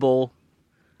stable,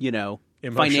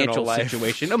 Emotional financial life.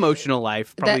 situation, emotional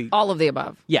life. Probably, all of the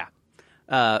above. yeah.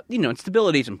 And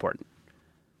stability is important.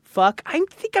 Fuck, I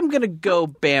think I'm gonna go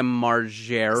Bam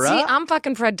Margera. See, I'm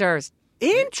fucking Fred Durst.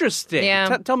 Interesting.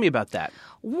 Yeah. Tell me about that.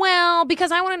 Well,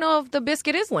 because I want to know if the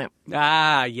biscuit is limp.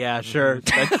 Ah, yeah, sure.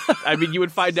 I mean, you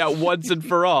would find out once and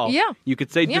for all. Yeah. You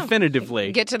could say Yeah.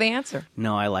 definitively. Get to the answer.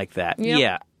 No, I like that. Yep.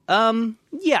 Yeah.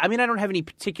 Yeah, I mean, I don't have any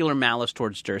particular malice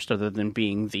towards Durst other than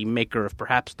being the maker of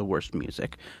perhaps the worst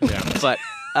music. Yeah. But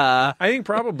I think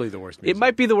probably the worst music. it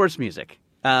might be the worst music.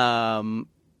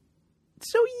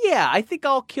 So yeah, I think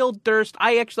I'll kill Durst.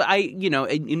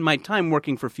 In my time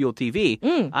working for Fuel TV,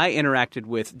 I interacted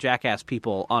with Jackass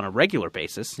people on a regular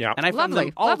basis. Yeah. And I found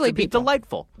them all Lovely to be people.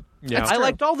 delightful. Yeah. I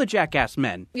liked all the Jackass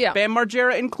men. Yeah. Bam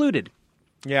Margera included.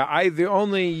 Yeah, the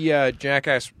only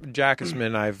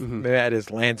Jackassman I've met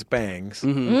is Lance Bangs.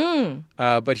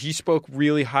 But he spoke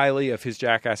really highly of his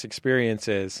Jackass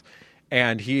experiences,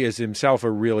 and he is himself a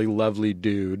really lovely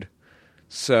dude.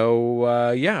 So,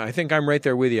 I think I'm right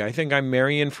there with you. I think I'm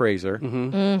Marion Fraser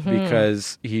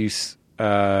because he's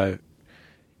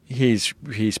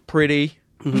pretty.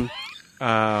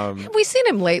 Have we seen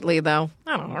him lately, though?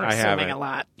 I don't know. We're I assuming haven't. a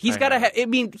lot. He's got to. I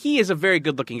mean, he is a very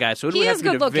good-looking guy, so it He would have is to be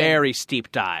a good-looking. very steep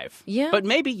dive. Yeah. But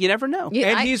maybe you never know.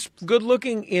 Yeah, And he's good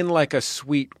looking in like a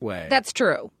sweet way. That's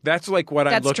true. That's like what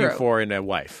I'm That's looking true. for in a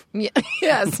wife. Yeah.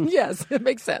 yes, it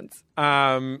makes sense.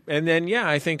 And then,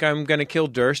 I think I'm going to kill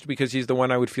Durst because he's the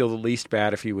one I would feel the least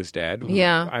bad if he was dead.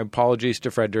 Yeah. Apologies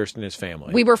to Fred Durst and his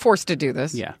family. We were forced to do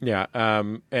this. Yeah. Yeah.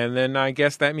 And then I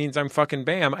guess that means I'm fucking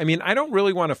Bam. I mean, I don't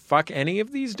really want to fuck any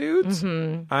of these dudes.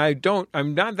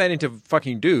 I'm not that into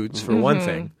fucking dudes, for one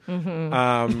thing.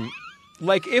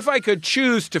 Like, if I could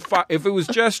choose to fuck, if it was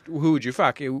just who would you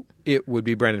fuck, it would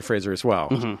be Brendan Fraser as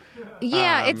well.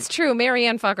 Yeah, it's true. Mary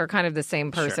and fuck are kind of the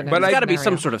same person. But there's got to be Mary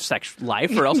some Ann. sort of sex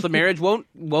life, or else the marriage won't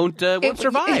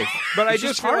survive. But I It's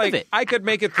just feel part like of it. I could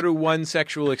make it through one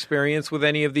sexual experience with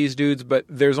any of these dudes, but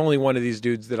there's only one of these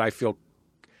dudes that I feel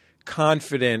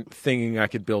confident thinking I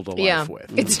could build a life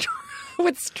with. It's true.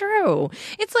 It's true.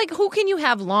 It's like, who can you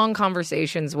have long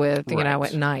conversations with,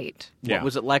 at night? Yeah. What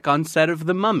was it like on set of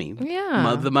The Mummy?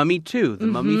 Yeah. The Mummy 2, The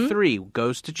Mummy 3,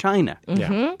 Goes to China.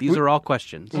 Yeah. These are all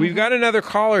questions. We've got another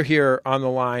caller here on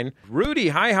the line. Rudy,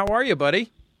 hi, how are you,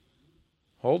 buddy?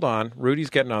 Hold on.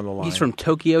 Rudy's getting on the line. He's from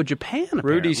Tokyo, Japan.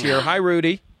 Rudy's apparently. here. Hi,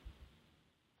 Rudy.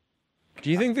 Do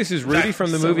you think this is Rudy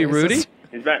from the movie racist. Rudy?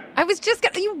 He's back. I was just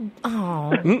going to...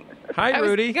 Oh. Hi,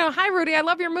 Rudy. Hi, Rudy. I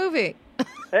love your movie.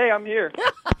 Hey, I'm here.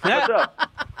 What's up?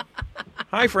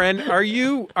 Hi, friend. Are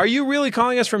you really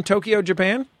calling us from Tokyo,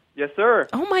 Japan? Yes, sir.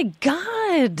 Oh, my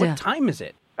God. What time is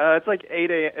it? It's like 8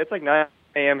 a.m. It's like 9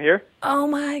 I am here. Oh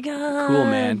my God. Cool,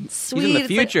 man. Sweet. He's in the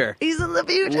future. He's in the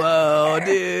future. Whoa,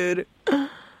 dude.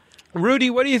 Rudy,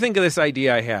 what do you think of this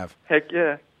idea I have? Heck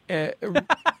yeah.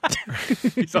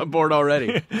 He's on board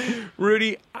already.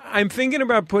 Rudy, I'm thinking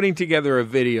about putting together a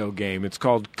video game. It's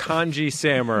called Kanji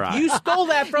Samurai. You stole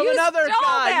that from You another stole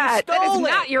guy. that. You stole That is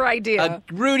it. not your idea.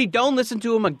 Rudy, don't listen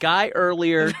to him. A guy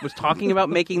earlier was talking about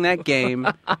making that game,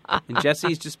 and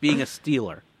Jesse's just being a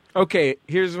stealer. Okay,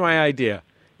 here's my idea.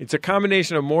 It's a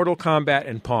combination of Mortal Kombat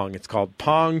and Pong. It's called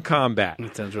Pong Combat.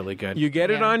 That sounds really good. You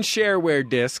get it on shareware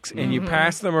discs, and you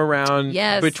pass them around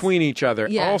Yes. between each other.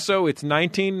 Yes. Also, it's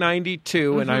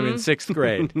 1992, and I'm in 6th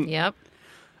grade. Yep.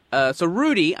 So,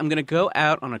 Rudy, I'm going to go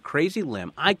out on a crazy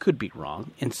limb. I could be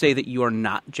wrong and say that you are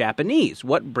not Japanese.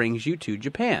 What brings you to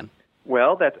Japan?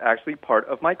 Well, that's actually part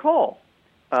of my call.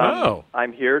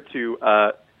 I'm here to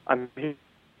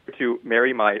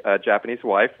marry my Japanese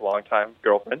wife, longtime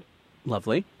girlfriend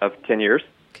Lovely. of 10 years.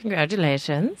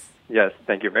 Congratulations. Yes,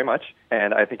 thank you very much.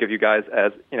 And I think of you guys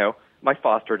as, my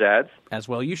foster dads. As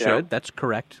well you should. Yeah. That's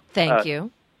correct. Thank you.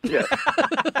 Yes.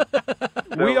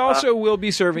 We also will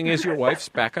be serving as your wife's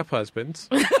backup husbands.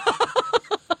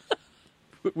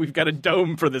 We've got a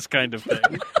dome for this kind of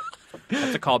thing.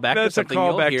 That's a callback to That's a something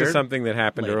you'll callback hear to something that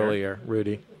happened later. earlier,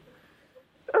 Rudy.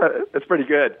 It's pretty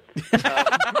good.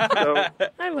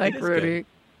 I like Rudy.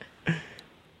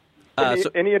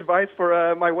 Any advice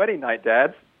for my wedding night,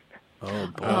 dads? Oh,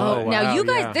 boy. Oh, Now, wow, you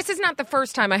guys, yeah. this is not the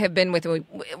first time I have been with.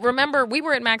 Remember, we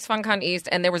were at Max FunCon East,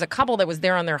 and there was a couple that was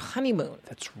there on their honeymoon.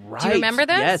 That's right. Do you remember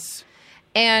this? Yes.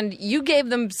 And you gave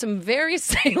them some very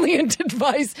salient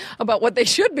advice about what they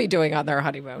should be doing on their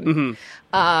honeymoon.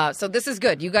 So this is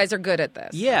good. You guys are good at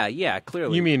this. Yeah,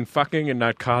 clearly. You mean fucking and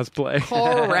not cosplay?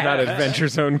 Correct. Not Adventure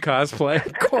Zone cosplay?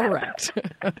 Correct.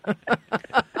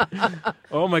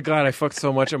 Oh, my God. I fucked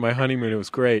so much on my honeymoon. It was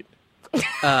great.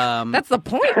 That's the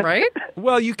point, right?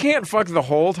 Well, you can't fuck the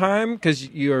whole time because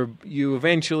you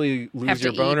eventually Have lose to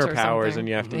your eat boner or powers something. and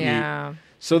you have to Yeah. eat.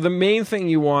 So the main thing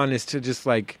you want is to just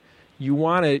like you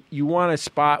want a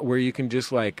spot where you can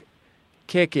just like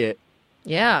kick it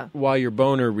Yeah. while your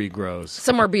boner regrows.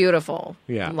 Somewhere beautiful.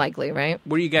 Yeah. Likely, right?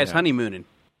 Where are you guys honeymooning?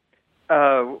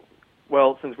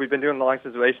 Well, since we've been doing the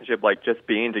long-distance relationship, like just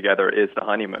being together is the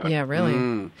honeymoon. Yeah,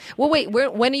 really. Well, wait.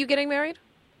 When are you getting married?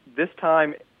 This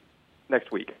time next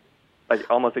week. Like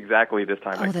almost exactly this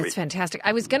time Oh, next that's week. fantastic.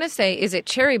 I was going to say, is it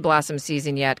cherry blossom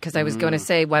season yet? Because I was going to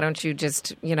say, why don't you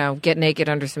just, get naked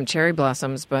under some cherry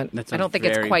blossoms? But I don't think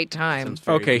it's quite time.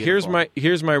 Okay, here's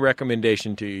my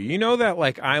recommendation to you. You know that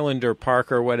like island or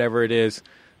park or whatever it is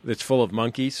that's full of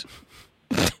monkeys?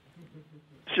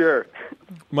 Sure.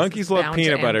 Monkeys love Bound to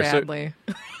peanut end butter. badly.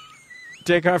 So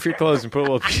take off your clothes and put a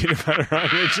little peanut butter on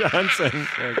your Johnson.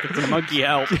 Get some monkey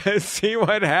help. See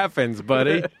what happens,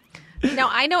 buddy. Now,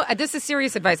 I know this is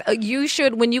serious advice. You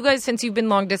should, when you guys, since you've been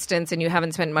long distance and you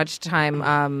haven't spent much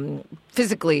time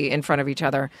physically in front of each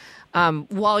other,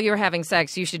 while you're having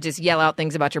sex, you should just yell out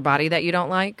things about your body that you don't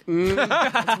like.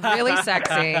 It's really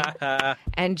sexy.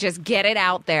 And just get it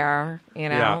out there,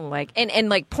 Yeah. like, and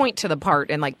like point to the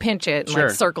part and like pinch it and Sure.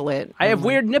 like circle it. I have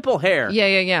weird nipple hair.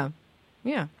 Yeah.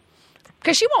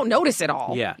 Because she won't notice it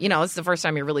all. Yeah. It's the first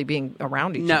time you're really being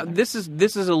around each Now other. this is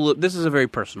a very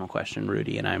personal question,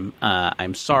 Rudy, and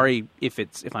I'm sorry if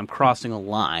I'm crossing a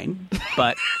line,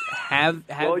 but have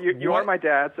Well, you are my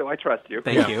dad, so I trust you.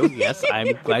 Thank you. Yes,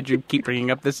 I'm glad you keep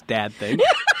bringing up this dad thing.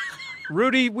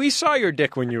 Rudy, we saw your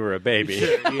dick when you were a baby.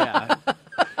 Yeah.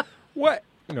 What?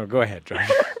 No, go ahead,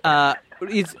 John.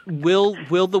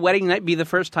 Will the wedding night be the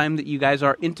first time that you guys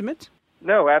are intimate?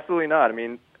 No, absolutely not. I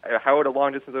mean, how would a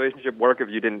long-distance relationship work if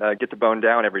you didn't get to bone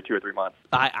down every 2 or 3 months?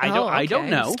 I don't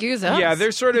know. Excuse us. Yeah,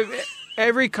 there's sort of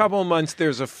every couple of months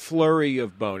there's a flurry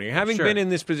of boning. Having Sure. been in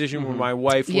this position where my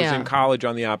wife was Yeah. in college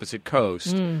on the opposite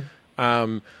coast,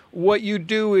 what you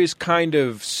do is kind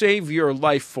of save your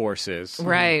life forces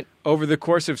Right. over the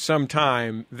course of some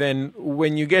time. Then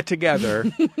when you get together,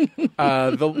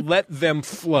 let them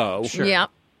flow Yeah.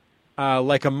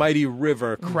 like a mighty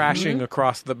river crashing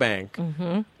across the bank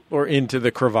or into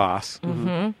the crevasse.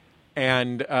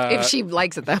 And If she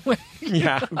likes it that way.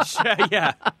 yeah.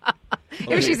 Yeah.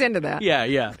 If she's into that.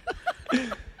 Yeah.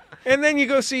 And then you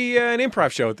go see an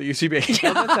improv show at the UCB.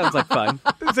 Well, that sounds like fun.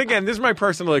 This is my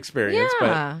personal experience.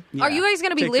 Yeah. But Are you guys going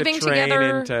to be take the living train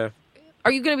together? into-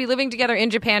 Are you going to be living together in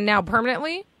Japan now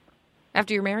permanently?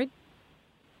 After you're married?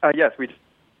 Yes, we.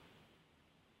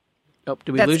 Oh,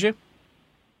 did we That's- lose you?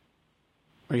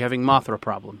 Are you having Mothra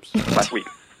problems? Last week.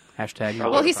 Hashtag.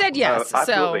 Well, he said yes.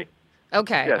 Absolutely. So,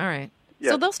 okay. Yes. All right.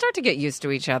 Yes. So they'll start to get used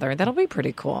to each other. That'll be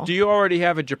pretty cool. Do you already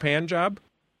have a Japan job?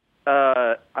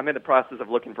 I'm in the process of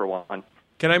looking for one.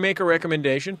 Can I make a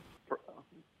recommendation?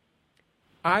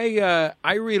 I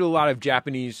read a lot of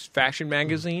Japanese fashion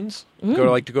magazines.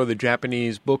 Go to the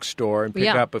Japanese bookstore and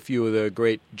pick up a few of the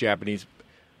great Japanese.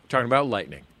 Talking about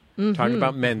Lightning, talking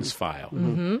about Men's File,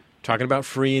 talking about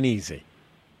Free and Easy,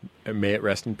 and may it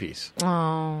rest in peace.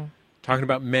 Oh, talking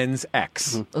about Men's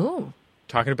X. Ooh,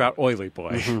 talking about Oily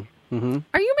Boy.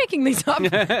 Are you making these up?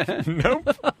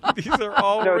 Nope, these are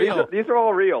all real. These are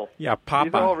all real. Yeah, Popeye.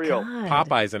 These are all real. God.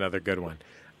 Popeye's another good one.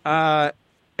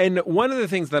 And one of the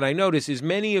things that I notice is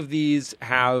many of these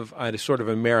have a sort of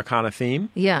Americana theme.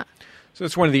 Yeah. So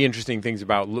it's one of the interesting things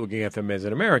about looking at them as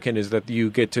an American is that you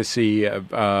get to see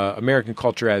American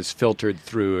culture as filtered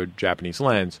through a Japanese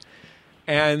lens.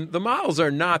 And the models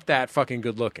are not that fucking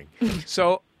good looking.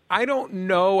 So I don't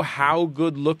know how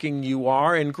good looking you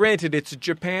are. And granted, it's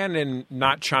Japan and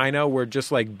not China, where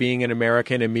just like being an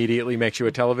American immediately makes you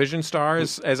a television star,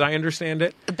 as I understand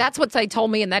it. That's what they told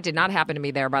me, and that did not happen to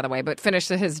me there, by the way. But finish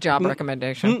his job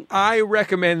recommendation. I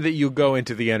recommend that you go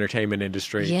into the entertainment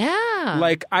industry. Yeah.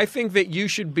 Like, I think that you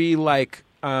should be like,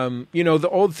 the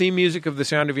old theme music of The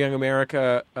Sound of Young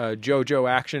America, JoJo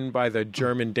Action by the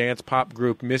German dance pop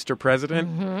group Mr.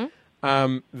 President.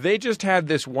 They just had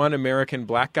this one American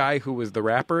black guy who was the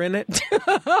rapper in it.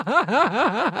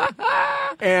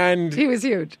 And he was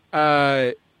huge.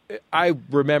 I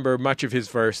remember much of his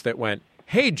verse that went,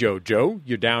 "Hey, JoJo,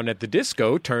 you're down at the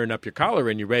disco. Turn up your collar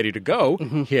and you're ready to go.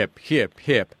 Hip, hip,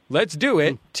 hip. Let's do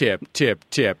it. Tip, tip,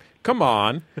 tip. Come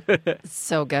on."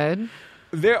 So good.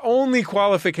 Their only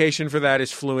qualification for that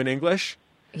is fluent English.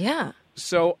 Yeah.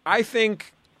 So I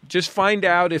think just find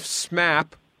out if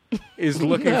SMAP is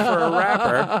looking for a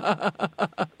rapper.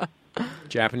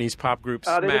 Japanese pop group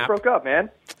SMAP. They just broke up, man.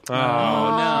 Oh,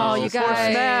 no. You Poor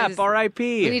guys. Snap,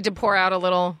 R.I.P. We need to pour out a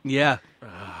little. Yeah.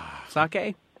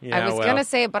 Sake? Yeah, I was going to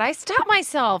say it, but I stopped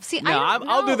myself. See, No,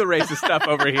 I'll do the racist stuff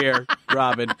over here,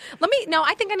 Robin.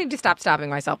 I think I need to stop stopping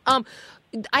myself.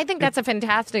 I think that's a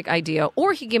fantastic idea.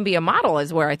 Or he can be a model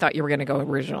is where I thought you were going to go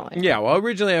originally. Yeah, well,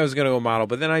 originally I was going to go model,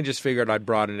 but then I just figured I'd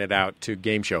broaden it out to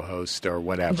game show host or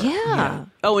whatever. Yeah.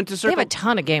 Oh, and to They circle, have a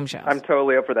ton of game shows. I'm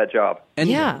totally up for that job. and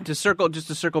Yeah. to circle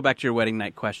back to your wedding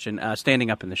night question,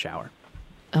 standing up in the shower.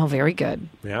 Oh, very good.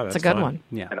 Yeah, that's It's a good fun. one.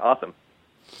 Yeah. And awesome.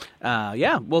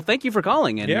 Yeah. Well, thank you for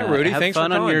calling. And, Yeah, Rudy, have thanks for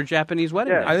fun on calling. your Japanese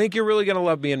wedding Yeah. night. I think you're really going to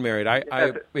love being married.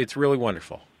 It's really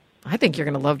wonderful. I think you're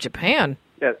going to love Japan.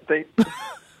 Yeah,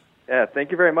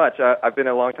 thank you very much. I've been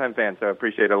a long-time fan, so I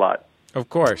appreciate it a lot. Of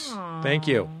course. Thank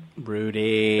you.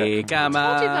 Rudy, come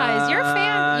on. Told you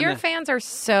guys, your fans are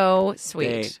so sweet.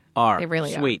 They are They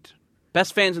really sweet.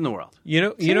 Best fans in the world. You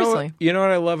know Seriously. what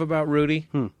I love about Rudy?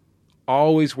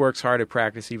 Always works hard at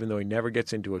practice, even though he never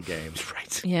gets into a game.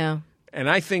 Right. are. Yeah. And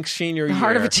I think senior The year.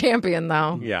 heart of a champion,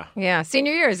 though. Yeah. Yeah.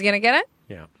 Senior year, is he going to get it?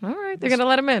 Yeah. All right. They're going to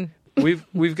let him in.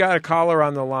 We've got a caller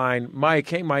on the line. Mike,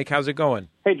 hey Mike, how's it going?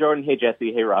 Hey, Jordan. Hey,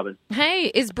 Jesse. Hey, Robin. Hey,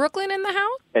 is Brooklyn in the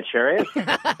house? It sure is. Boy,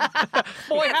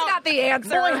 That's not the answer.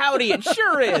 Boy, howdy, it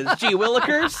sure is. Gee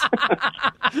Willikers.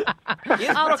 Is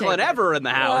I'll Brooklyn take it. ever in the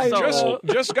house? I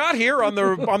just got here on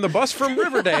the bus from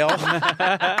Riverdale.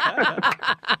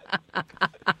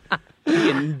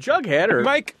 In Jughead or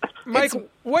Mike,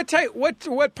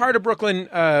 what part of Brooklyn?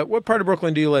 What part of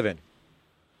Brooklyn do you live in?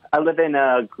 I live in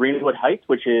Greenwood Heights,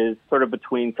 which is sort of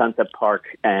between Sunset Park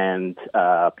and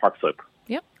Park Slope.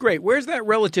 Yep. Great. Where's that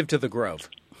relative to the Grove?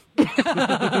 Sorry,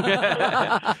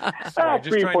 just 3,000 trying to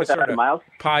to sort 4,000 of miles.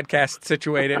 podcast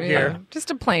situate it here.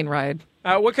 Just a plane ride.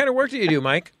 What kind of work do you do,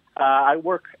 Mike? I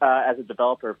work as a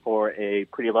developer for a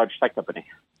pretty large tech company.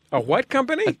 A what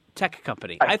company? tech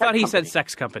company? A I tech thought he company. said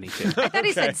sex company, too. I thought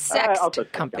he said sex Also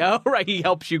company. Oh, right. He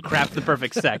helps you craft the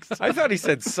perfect sex. I thought he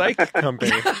said psych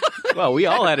company. Well, we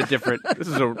all had a different. This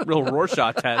is a real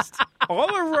Rorschach test. All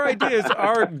of our ideas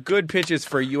are good pitches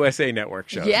for USA Network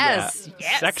shows. Yes.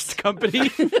 Yes. Sex company,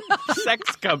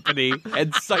 sex company,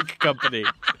 and psych company.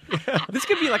 This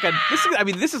could be like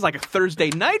this is like a Thursday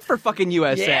night for fucking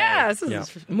USA. Yes.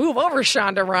 This is Move over,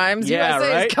 Shonda Rhimes. Yeah,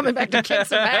 USA right? is coming back to kick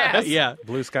some ass. Yeah.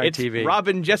 Blue Sky It's TV.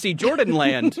 Robin Jesse Jordan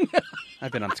land.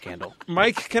 I've been on Scandal.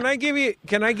 Mike, can I give you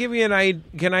an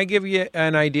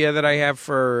idea that I have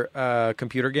for a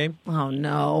computer game? Oh,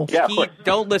 no. Yeah, of course.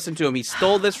 Don't listen to him. He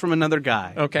stole this from another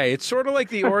guy. Okay, it's sort of like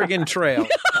the Oregon Trail.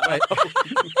 But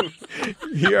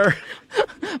here,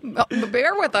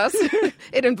 Bear with us.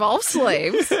 It involves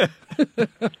slaves.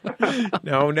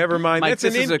 no, never mind. Mike, That's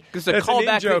this is a that's an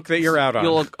callback in-joke that you're out on.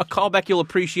 A callback you'll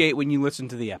appreciate when you listen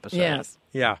to the episode. Yes.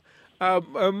 Yeah,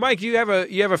 Mike, you have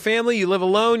a family. You live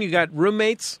alone. You got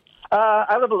roommates.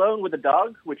 I live alone with a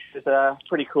dog, which is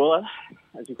pretty cool.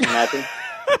 as you can imagine.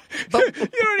 You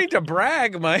don't need to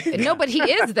brag, Mike. No, but he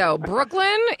is, though.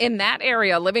 Brooklyn, in that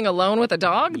area, living alone with a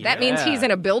dog. That means he's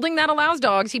in a building that allows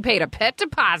dogs. He paid a pet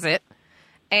deposit,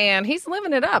 and he's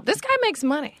living it up. This guy makes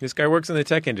money. This guy works in the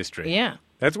tech industry. Yeah.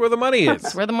 That's where the money is.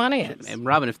 That's where the money is. And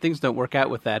Robin, if things don't work out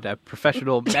with that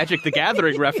professional Magic the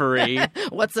Gathering referee.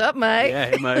 What's up, Mike? Yeah,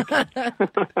 hey, Mike.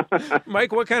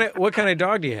 Mike, what kind of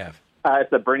dog do you have? It's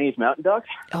the Bernese Mountain Dog.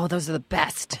 Oh, those are the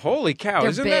best. Holy cow.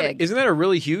 They're isn't big. Isn't that a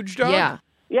really huge dog? Yeah.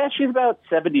 Yeah, she's about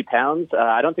 70 pounds.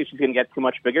 I don't think she's going to get too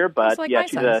much bigger, but like my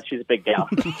size. she's a big gal.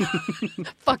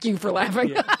 Fuck you for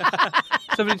laughing.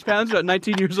 70 pounds, about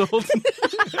 19 years old.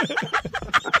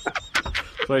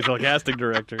 Plays all casting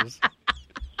directors.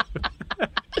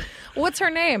 What's her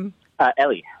name?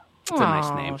 Ellie. That's a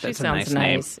nice name. She That's a sounds nice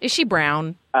name. Is she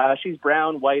brown? She's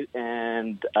brown, white,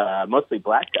 and mostly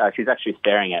black. She's actually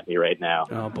staring at me right now,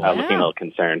 Oh, boy. looking a little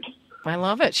concerned. I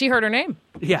love it. She heard her name.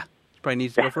 Yeah. Probably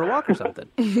needs to go for a walk or something.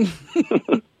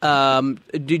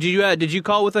 Did you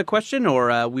call with a question,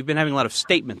 or we've been having a lot of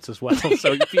statements as well?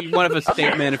 So if you want to have a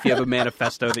statement, if you have a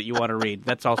manifesto that you want to read,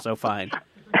 that's also fine.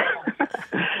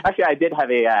 Actually, I did have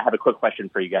a quick question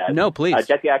for you guys. No, please.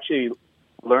 Jesse actually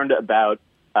learned about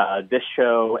this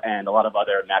show and a lot of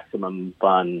other Maximum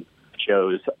Fun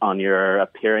shows on your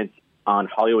appearance on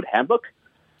Hollywood Handbook.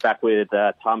 Back with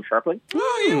Tom Sharpling.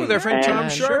 Oh, yeah, with our friend Tom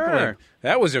Sharpling. Sure.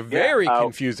 That was a very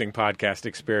confusing podcast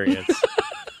experience.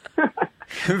 That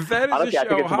is Honestly, a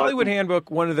show, Hollywood Handbook,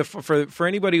 one of the for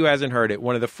anybody who hasn't heard it,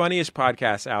 one of the funniest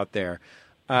podcasts out there.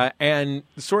 And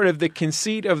sort of the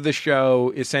conceit of the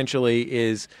show essentially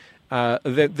is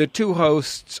that the two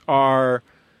hosts are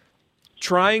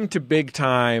trying to big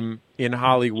time in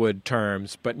Hollywood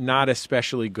terms, but not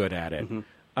especially good at it. Mm-hmm.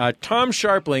 Tom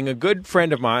Sharpling, a good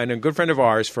friend of mine, a good friend of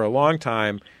ours for a long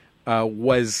time,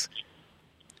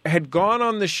 had gone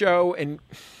on the show and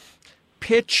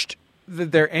pitched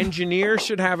that their engineer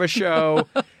should have a show,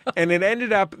 and it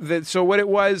ended up that so what it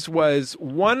was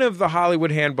one of the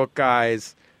Hollywood Handbook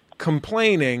guys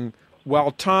complaining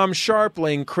while Tom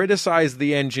Sharpling criticized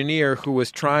the engineer who was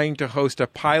trying to host a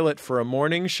pilot for a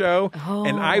morning show,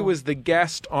 and I was the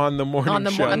guest on the morning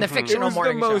show. On the fictional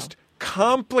morning show. It was the most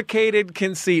complicated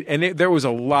conceit, and there's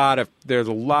a lot of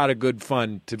good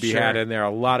fun to be had in there. A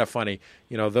lot of funny,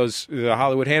 the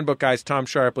Hollywood Handbook guys, Tom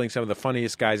Sharpling, some of the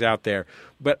funniest guys out there.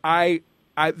 But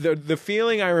the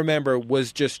feeling I remember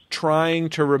was just trying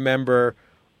to remember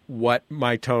what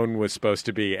my tone was supposed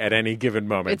to be at any given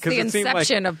moment. It's the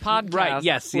inception of podcasts. Right,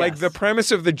 yes. Like the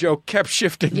premise of the joke kept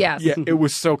shifting. Yes. Yeah, it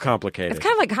was so complicated. It's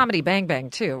kind of like Comedy Bang Bang,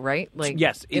 too, right? Like,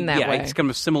 yes. in that way. It's kind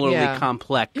of similarly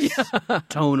complex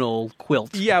tonal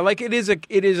quilt. Yeah, like it is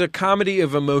a comedy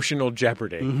of emotional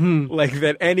jeopardy. Mm-hmm. Like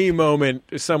that any moment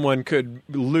someone could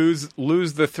lose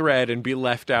the thread and be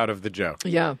left out of the joke.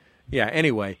 Yeah. Yeah,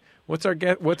 anyway. What's our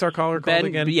caller called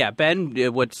again? Yeah, Ben.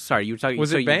 Sorry, you were talking.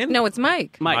 Was it Ben? No, it's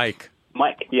Mike. Mike.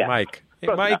 Yeah. Mike.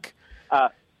 Hey, Mike.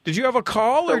 Did you have a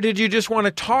call, or did you just want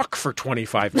to talk for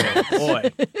 25 minutes?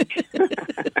 Boy.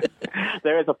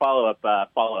 There is a follow-up to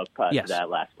that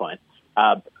last point.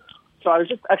 So I was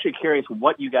just actually curious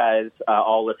what you guys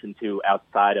all listen to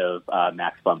outside of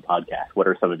Max Fun podcast. What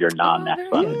are some of your non-Max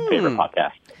Fun favorite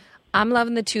podcasts? I'm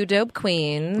loving the Two Dope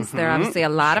Queens. Mm-hmm. They're obviously a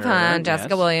lot of fun.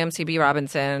 Jessica Williams, C.B.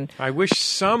 Robinson. I wish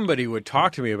somebody would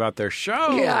talk to me about their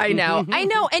show. Yeah, I know.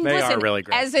 And they listen, are really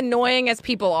great. As annoying as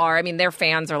people are, I mean, their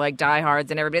fans are like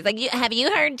diehards, and everybody's like, have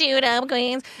you heard Two Dope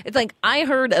Queens? It's like, I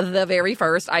heard the very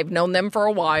first. I've known them for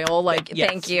a while. Like,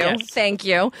 thank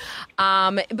you.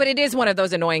 But it is one of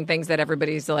those annoying things that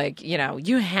everybody's like,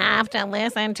 you have to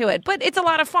listen to it. But it's a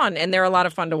lot of fun, and they're a lot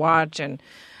of fun to watch, and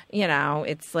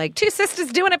it's like two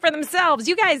sisters doing it for themselves.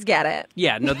 You guys get it.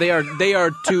 Yeah, no, they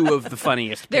are two of the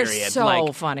funniest. They're period.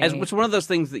 so funny. It's one of those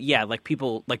things that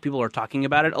people are talking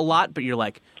about it a lot, but you're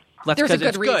like, there's a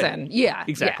good reason. Yeah,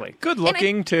 exactly. Yeah. Good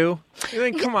looking too. You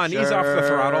think, come on, ease off the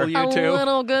throttle, you two. A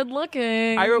little good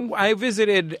looking. I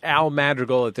visited Al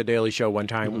Madrigal at the Daily Show one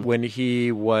time when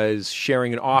he was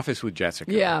sharing an office with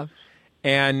Jessica. Yeah.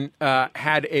 And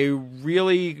had a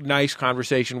really nice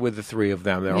conversation with the three of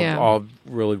them. They're all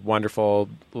really wonderful,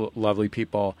 lovely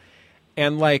people.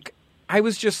 And, I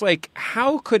was just like,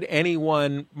 how could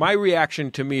anyone – my reaction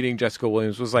to meeting Jessica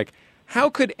Williams was like, how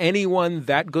could anyone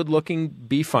that good-looking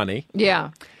be funny?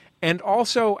 Yeah. And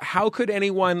also, how could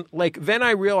anyone then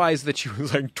I realized that she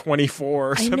was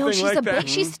 24 or something like that.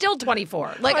 She's still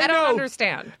 24. I don't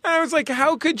understand. And I was like,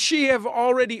 how could she have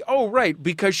already? Oh, right,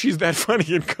 because she's that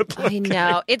funny and good looking. I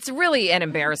know. It's really an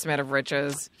embarrassment of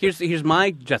riches. Here's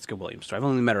my Jessica Williams story. I've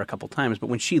only met her a couple times, but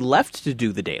when she left to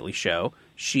do the Daily Show,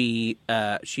 she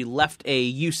left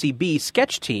a UCB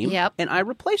sketch team, and I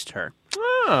replaced her.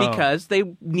 because they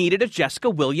needed a Jessica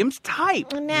Williams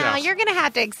type. Now you're going to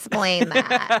have to explain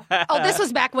that. This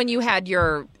was back when you had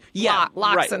your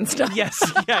locks and stuff. Yes,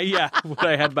 yeah. When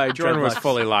I had my Jordan was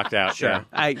fully locked out. Sure,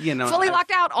 Yeah. Fully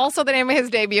Locked Out, also the name of his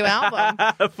debut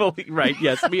album. Fully right.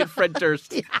 Yes, me and Fred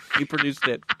Durst. He produced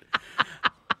it.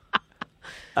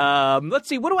 Let's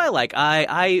see. What do I like?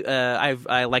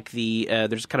 I like the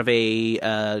there's kind of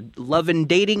a love and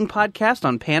dating podcast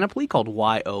on Panoply called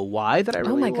YOY that I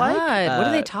really like. Oh my god! What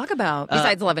do they talk about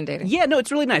besides love and dating? Yeah, no,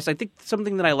 it's really nice. I think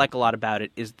something that I like a lot about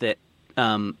it is that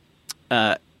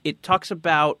it talks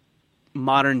about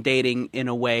modern dating in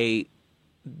a way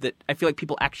that I feel like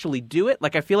people actually do it.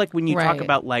 Like I feel like when you talk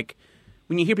about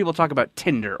when you hear people talk about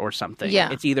Tinder or something,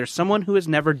 it's either someone who has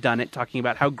never done it talking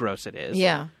about how gross it is,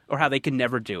 or how they can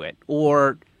never do it,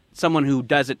 or someone who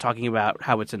does it talking about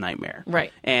how it's a nightmare.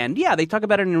 Right. And they talk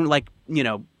about it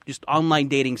in just online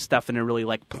dating stuff in a really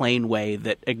plain way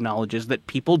that acknowledges that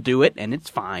people do it and it's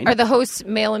fine. Are the hosts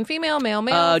male and female,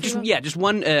 male? Just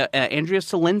one. Andrea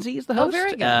Salenzi is the host.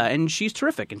 Very good. And she's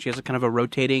terrific. And she has a kind of a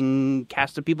rotating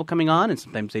cast of people coming on, and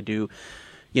sometimes they do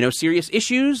serious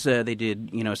issues. They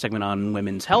did, a segment on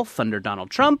women's health under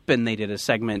Donald Trump, and they did a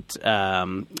segment.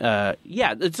 So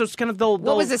it's kind of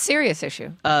what was a serious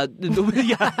issue? That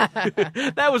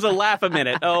was a laugh a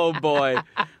minute. Oh boy,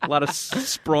 a lot of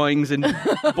sproings and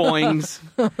boings.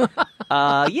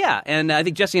 And I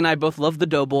think Jesse and I both love the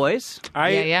Doughboys.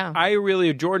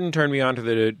 Jordan turned me on to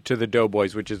the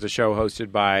Doughboys, which is a show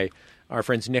hosted by our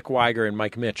friends Nick Weiger and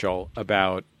Mike Mitchell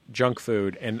about junk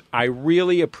food, and I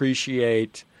really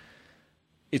appreciate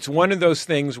it's one of those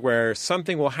things where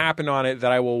something will happen on it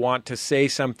that I will want to say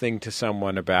something to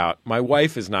someone about. My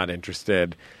wife is not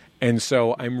interested, and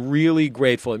so I'm really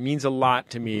grateful. It means a lot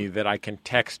to me that I can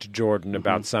text Jordan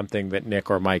about something that Nick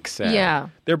or Mike said. Yeah.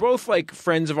 They're both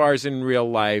friends of ours in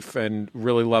real life and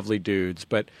really lovely dudes,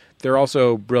 but they're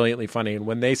also brilliantly funny, and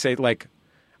when they say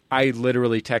I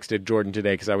literally texted Jordan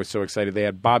today because I was so excited. They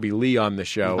had Bobby Lee on the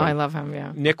show. I love him,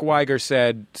 yeah. Nick Weiger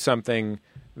said something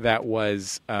that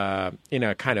was in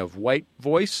a kind of white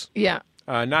voice. Yeah.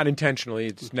 Not intentionally.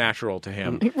 It's natural to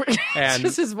him. And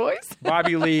just his voice?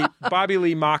 Bobby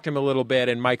Lee mocked him a little bit,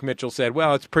 and Mike Mitchell said,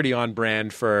 well, it's pretty on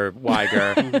brand for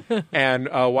Weiger. And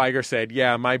Weiger said,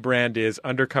 yeah, my brand is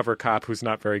undercover cop who's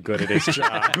not very good at his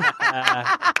job.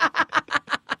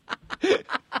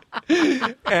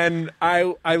 And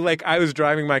I was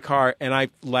driving my car and I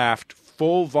laughed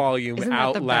full volume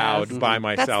out loud by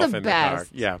myself in the car.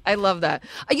 Yeah. I love that.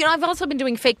 I've also been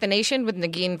doing Fake the Nation with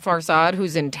Negin Farsad,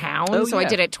 who's in town. I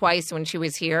did it twice when she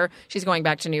was here. She's going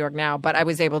back to New York now, but I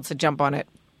was able to jump on it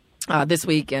this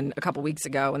week and a couple weeks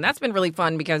ago. And that's been really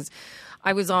fun because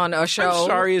I was on a show. I'm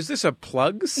sorry, is this a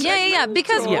plug segment? Yeah,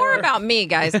 because more about me,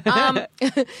 guys. No,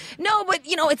 but,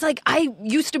 it's I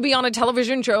used to be on a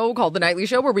television show called The Nightly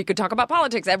Show where we could talk about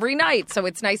politics every night. So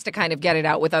it's nice to kind of get it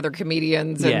out with other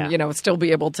comedians and, still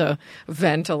be able to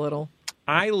vent a little.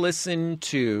 I listen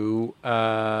to,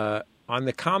 on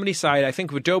the comedy side, I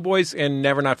think with Doughboys and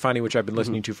Never Not Funny, which I've been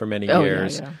listening to for many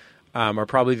years. Are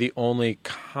probably the only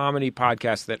comedy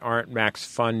podcasts that aren't Max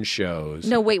Fun shows.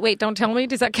 No, wait, don't tell me.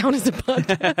 Does that count as a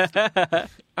podcast?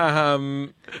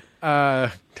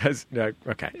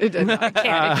 Okay. It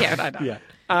can't. I know. Yeah.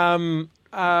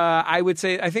 I would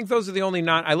say I think those are the only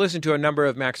I listen to a number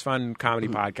of Max Fun comedy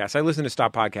podcasts. I listen to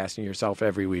Stop Podcasting Yourself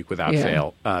every week without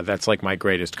fail. That's my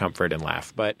greatest comfort and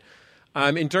laugh. But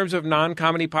in terms of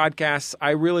non-comedy podcasts,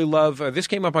 I really love this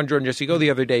came up on Jordan Jesse Go the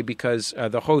other day because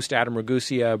the host, Adam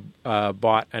Ragusa,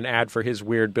 bought an ad for his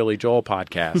weird Billy Joel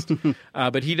podcast.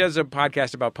 But he does a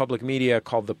podcast about public media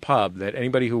called The Pub that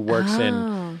anybody who works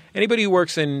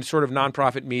in sort of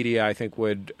nonprofit media, I think,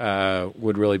 would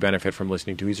really benefit from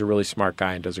listening to. He's a really smart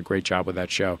guy and does a great job with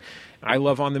that show. I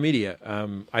love On the Media.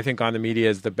 I think On the Media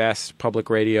is the best public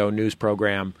radio news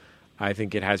program. I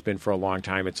think it has been for a long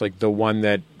time. It's the one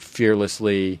that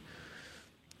fearlessly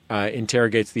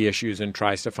interrogates the issues and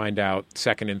tries to find out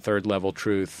second and third level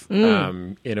truth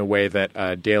in a way that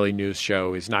a daily news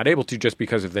show is not able to just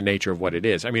because of the nature of what it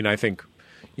is. I mean, I think,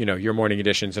 your morning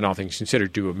editions and all things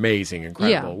considered do amazing,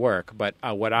 incredible work. But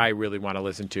what I really want to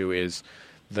listen to is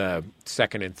the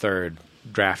second and third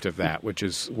draft of that, which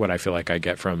is what I feel like I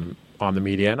get from On the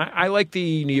Media. And I like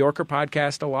the New Yorker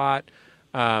podcast a lot.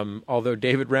 Although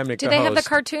David Remnick, do they have the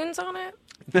cartoons on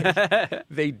it?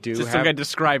 They do. Just some guy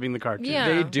describing the cartoon. Yeah.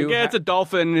 They do. Yeah, it's a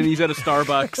dolphin, and he's at a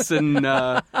Starbucks, and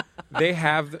they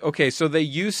have. Okay, so they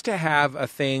used to have a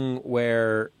thing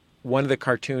where one of the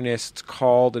cartoonists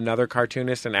called another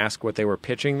cartoonist and asked what they were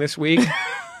pitching this week.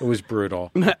 It was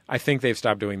brutal. I think they've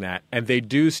stopped doing that. And they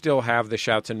do still have the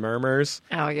shouts and murmurs.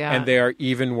 Oh, yeah. And they are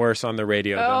even worse on the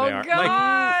radio than they are.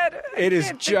 God. It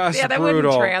is just that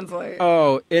brutal. wouldn't translate.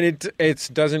 Oh, and it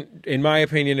doesn't, in my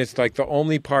opinion, it's like the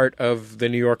only part of the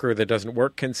New Yorker that doesn't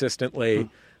work consistently.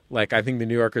 Like, I think the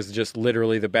New Yorker is just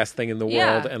literally the best thing in the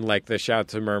world, and like the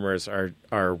shouts and murmurs are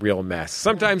a real mess.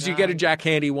 Sometimes you get a Jack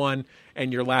Handy one,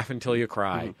 and you're laughing till you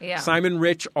cry. Yeah. Simon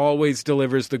Rich always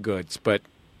delivers the goods, but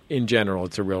in general,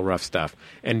 it's a real rough stuff.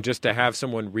 And just to have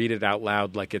someone read it out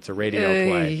loud like it's a radio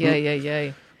play.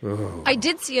 Yeah. I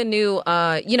did see a new,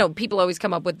 people always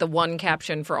come up with the one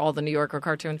caption for all the New Yorker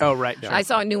cartoons. Oh, right. Sure. I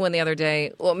saw a new one the other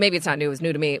day. Well, maybe it's not new. It was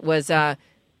new to me. It was, I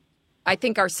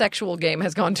think our sexual game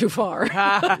has gone too far.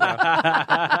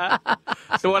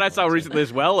 So what I saw recently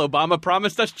as well, Obama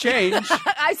promised us change.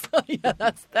 I saw,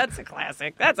 that's a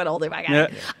classic. That's an oldie, my guy.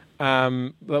 Yeah.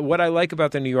 But what I like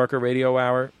about the New Yorker Radio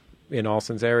Hour, in all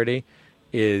sincerity,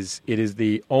 is it is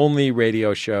the only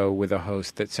radio show with a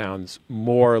host that sounds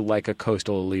more like a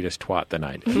coastal elitist twat than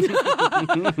I do.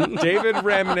 David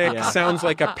Remnick sounds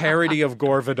like a parody of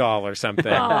Gore Vidal or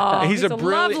something. Oh, he's a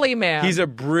lovely man. He's a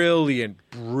brilliant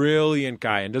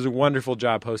guy and does a wonderful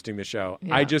job hosting the show.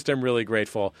 Yeah. I just am really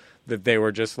grateful that they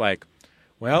were just like,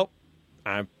 well,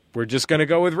 we're just going to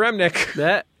go with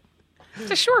Remnick.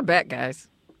 It's a sure bet, guys.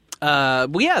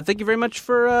 Thank you very much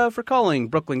for calling,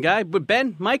 Brooklyn guy. But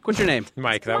Ben, Mike, what's your name?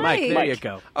 Mike. Mike, there you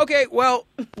go. Okay, well,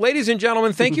 ladies and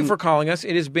gentlemen, thank you for calling us.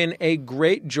 It has been a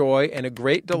great joy and a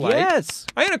great delight. Yes.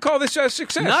 I'm going to call this a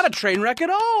success. Not a train wreck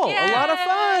at all. Yay! A lot of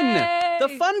fun. The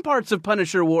fun parts of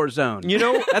Punisher Warzone. You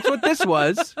know, that's what this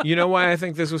was. You know why I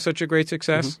think this was such a great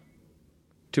success?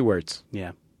 2 words.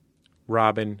 Yeah.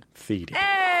 Robin Thede.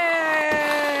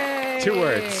 2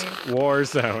 words.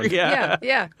 Warzone.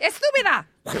 Yeah. Estúpida.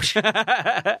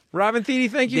 Robin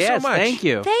Thede, thank you so much. Thank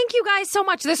you. Thank you guys so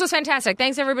much. This was fantastic.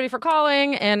 Thanks everybody for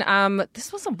calling, and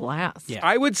this was a blast. Yeah.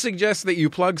 I would suggest that you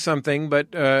plug something,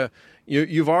 but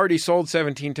you've already sold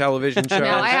 17 television shows.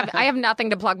 No, I have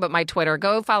nothing to plug but my Twitter.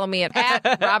 Go follow me at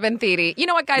Robin Thede. You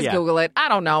know what, guys? Google it. I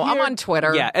don't know. I'm on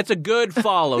Twitter. Yeah, it's a good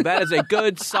follow. That is a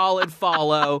good, solid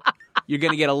follow. You're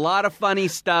going to get a lot of funny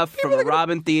stuff from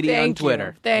Robin Thede on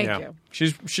Twitter. Thank you.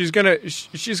 She's gonna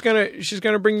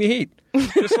bring the heat,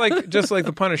 just like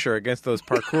the Punisher against those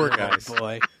parkour guys. Oh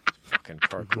boy, fucking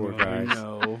parkour guys.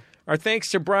 No. Our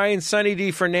thanks to Brian Sunny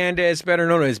D. Fernandez, better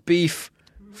known as Beef,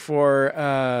 for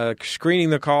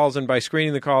screening the calls, and by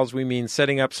screening the calls we mean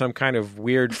setting up some kind of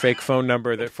weird fake phone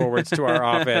number that forwards to our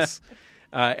office.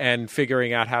 And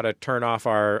figuring out how to turn off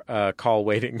our call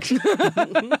waiting.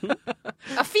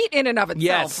 A feat in and of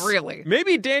itself, really.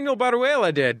 Maybe Daniel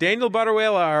Baruela did. Daniel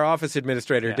Baruela, our office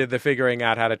administrator, did the figuring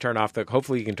out how to turn off the...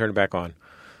 Hopefully you can turn it back on.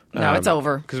 No, it's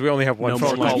over. Because we only have one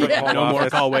phone line. No more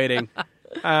call waiting.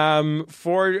 You can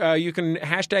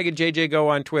hashtag it JJGo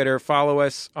on Twitter. Follow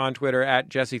us on Twitter at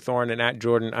Jesse Thorne and at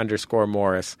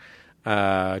Jordan_Morris.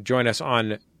 Join us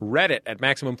on Reddit at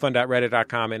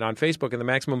MaximumFun.reddit.com and on Facebook in the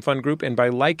Maximum Fun group, and by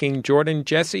liking Jordan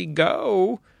Jesse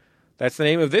Go. That's the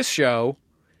name of this show.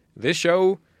 This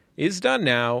show is done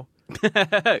now.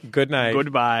 Good night.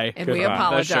 Goodbye. And we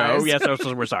apologize. Yes,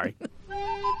 we're sorry.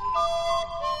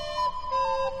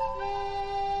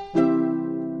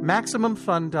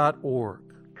 MaximumFun.org.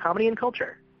 Comedy and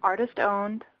culture. Artist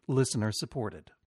owned. Listener supported.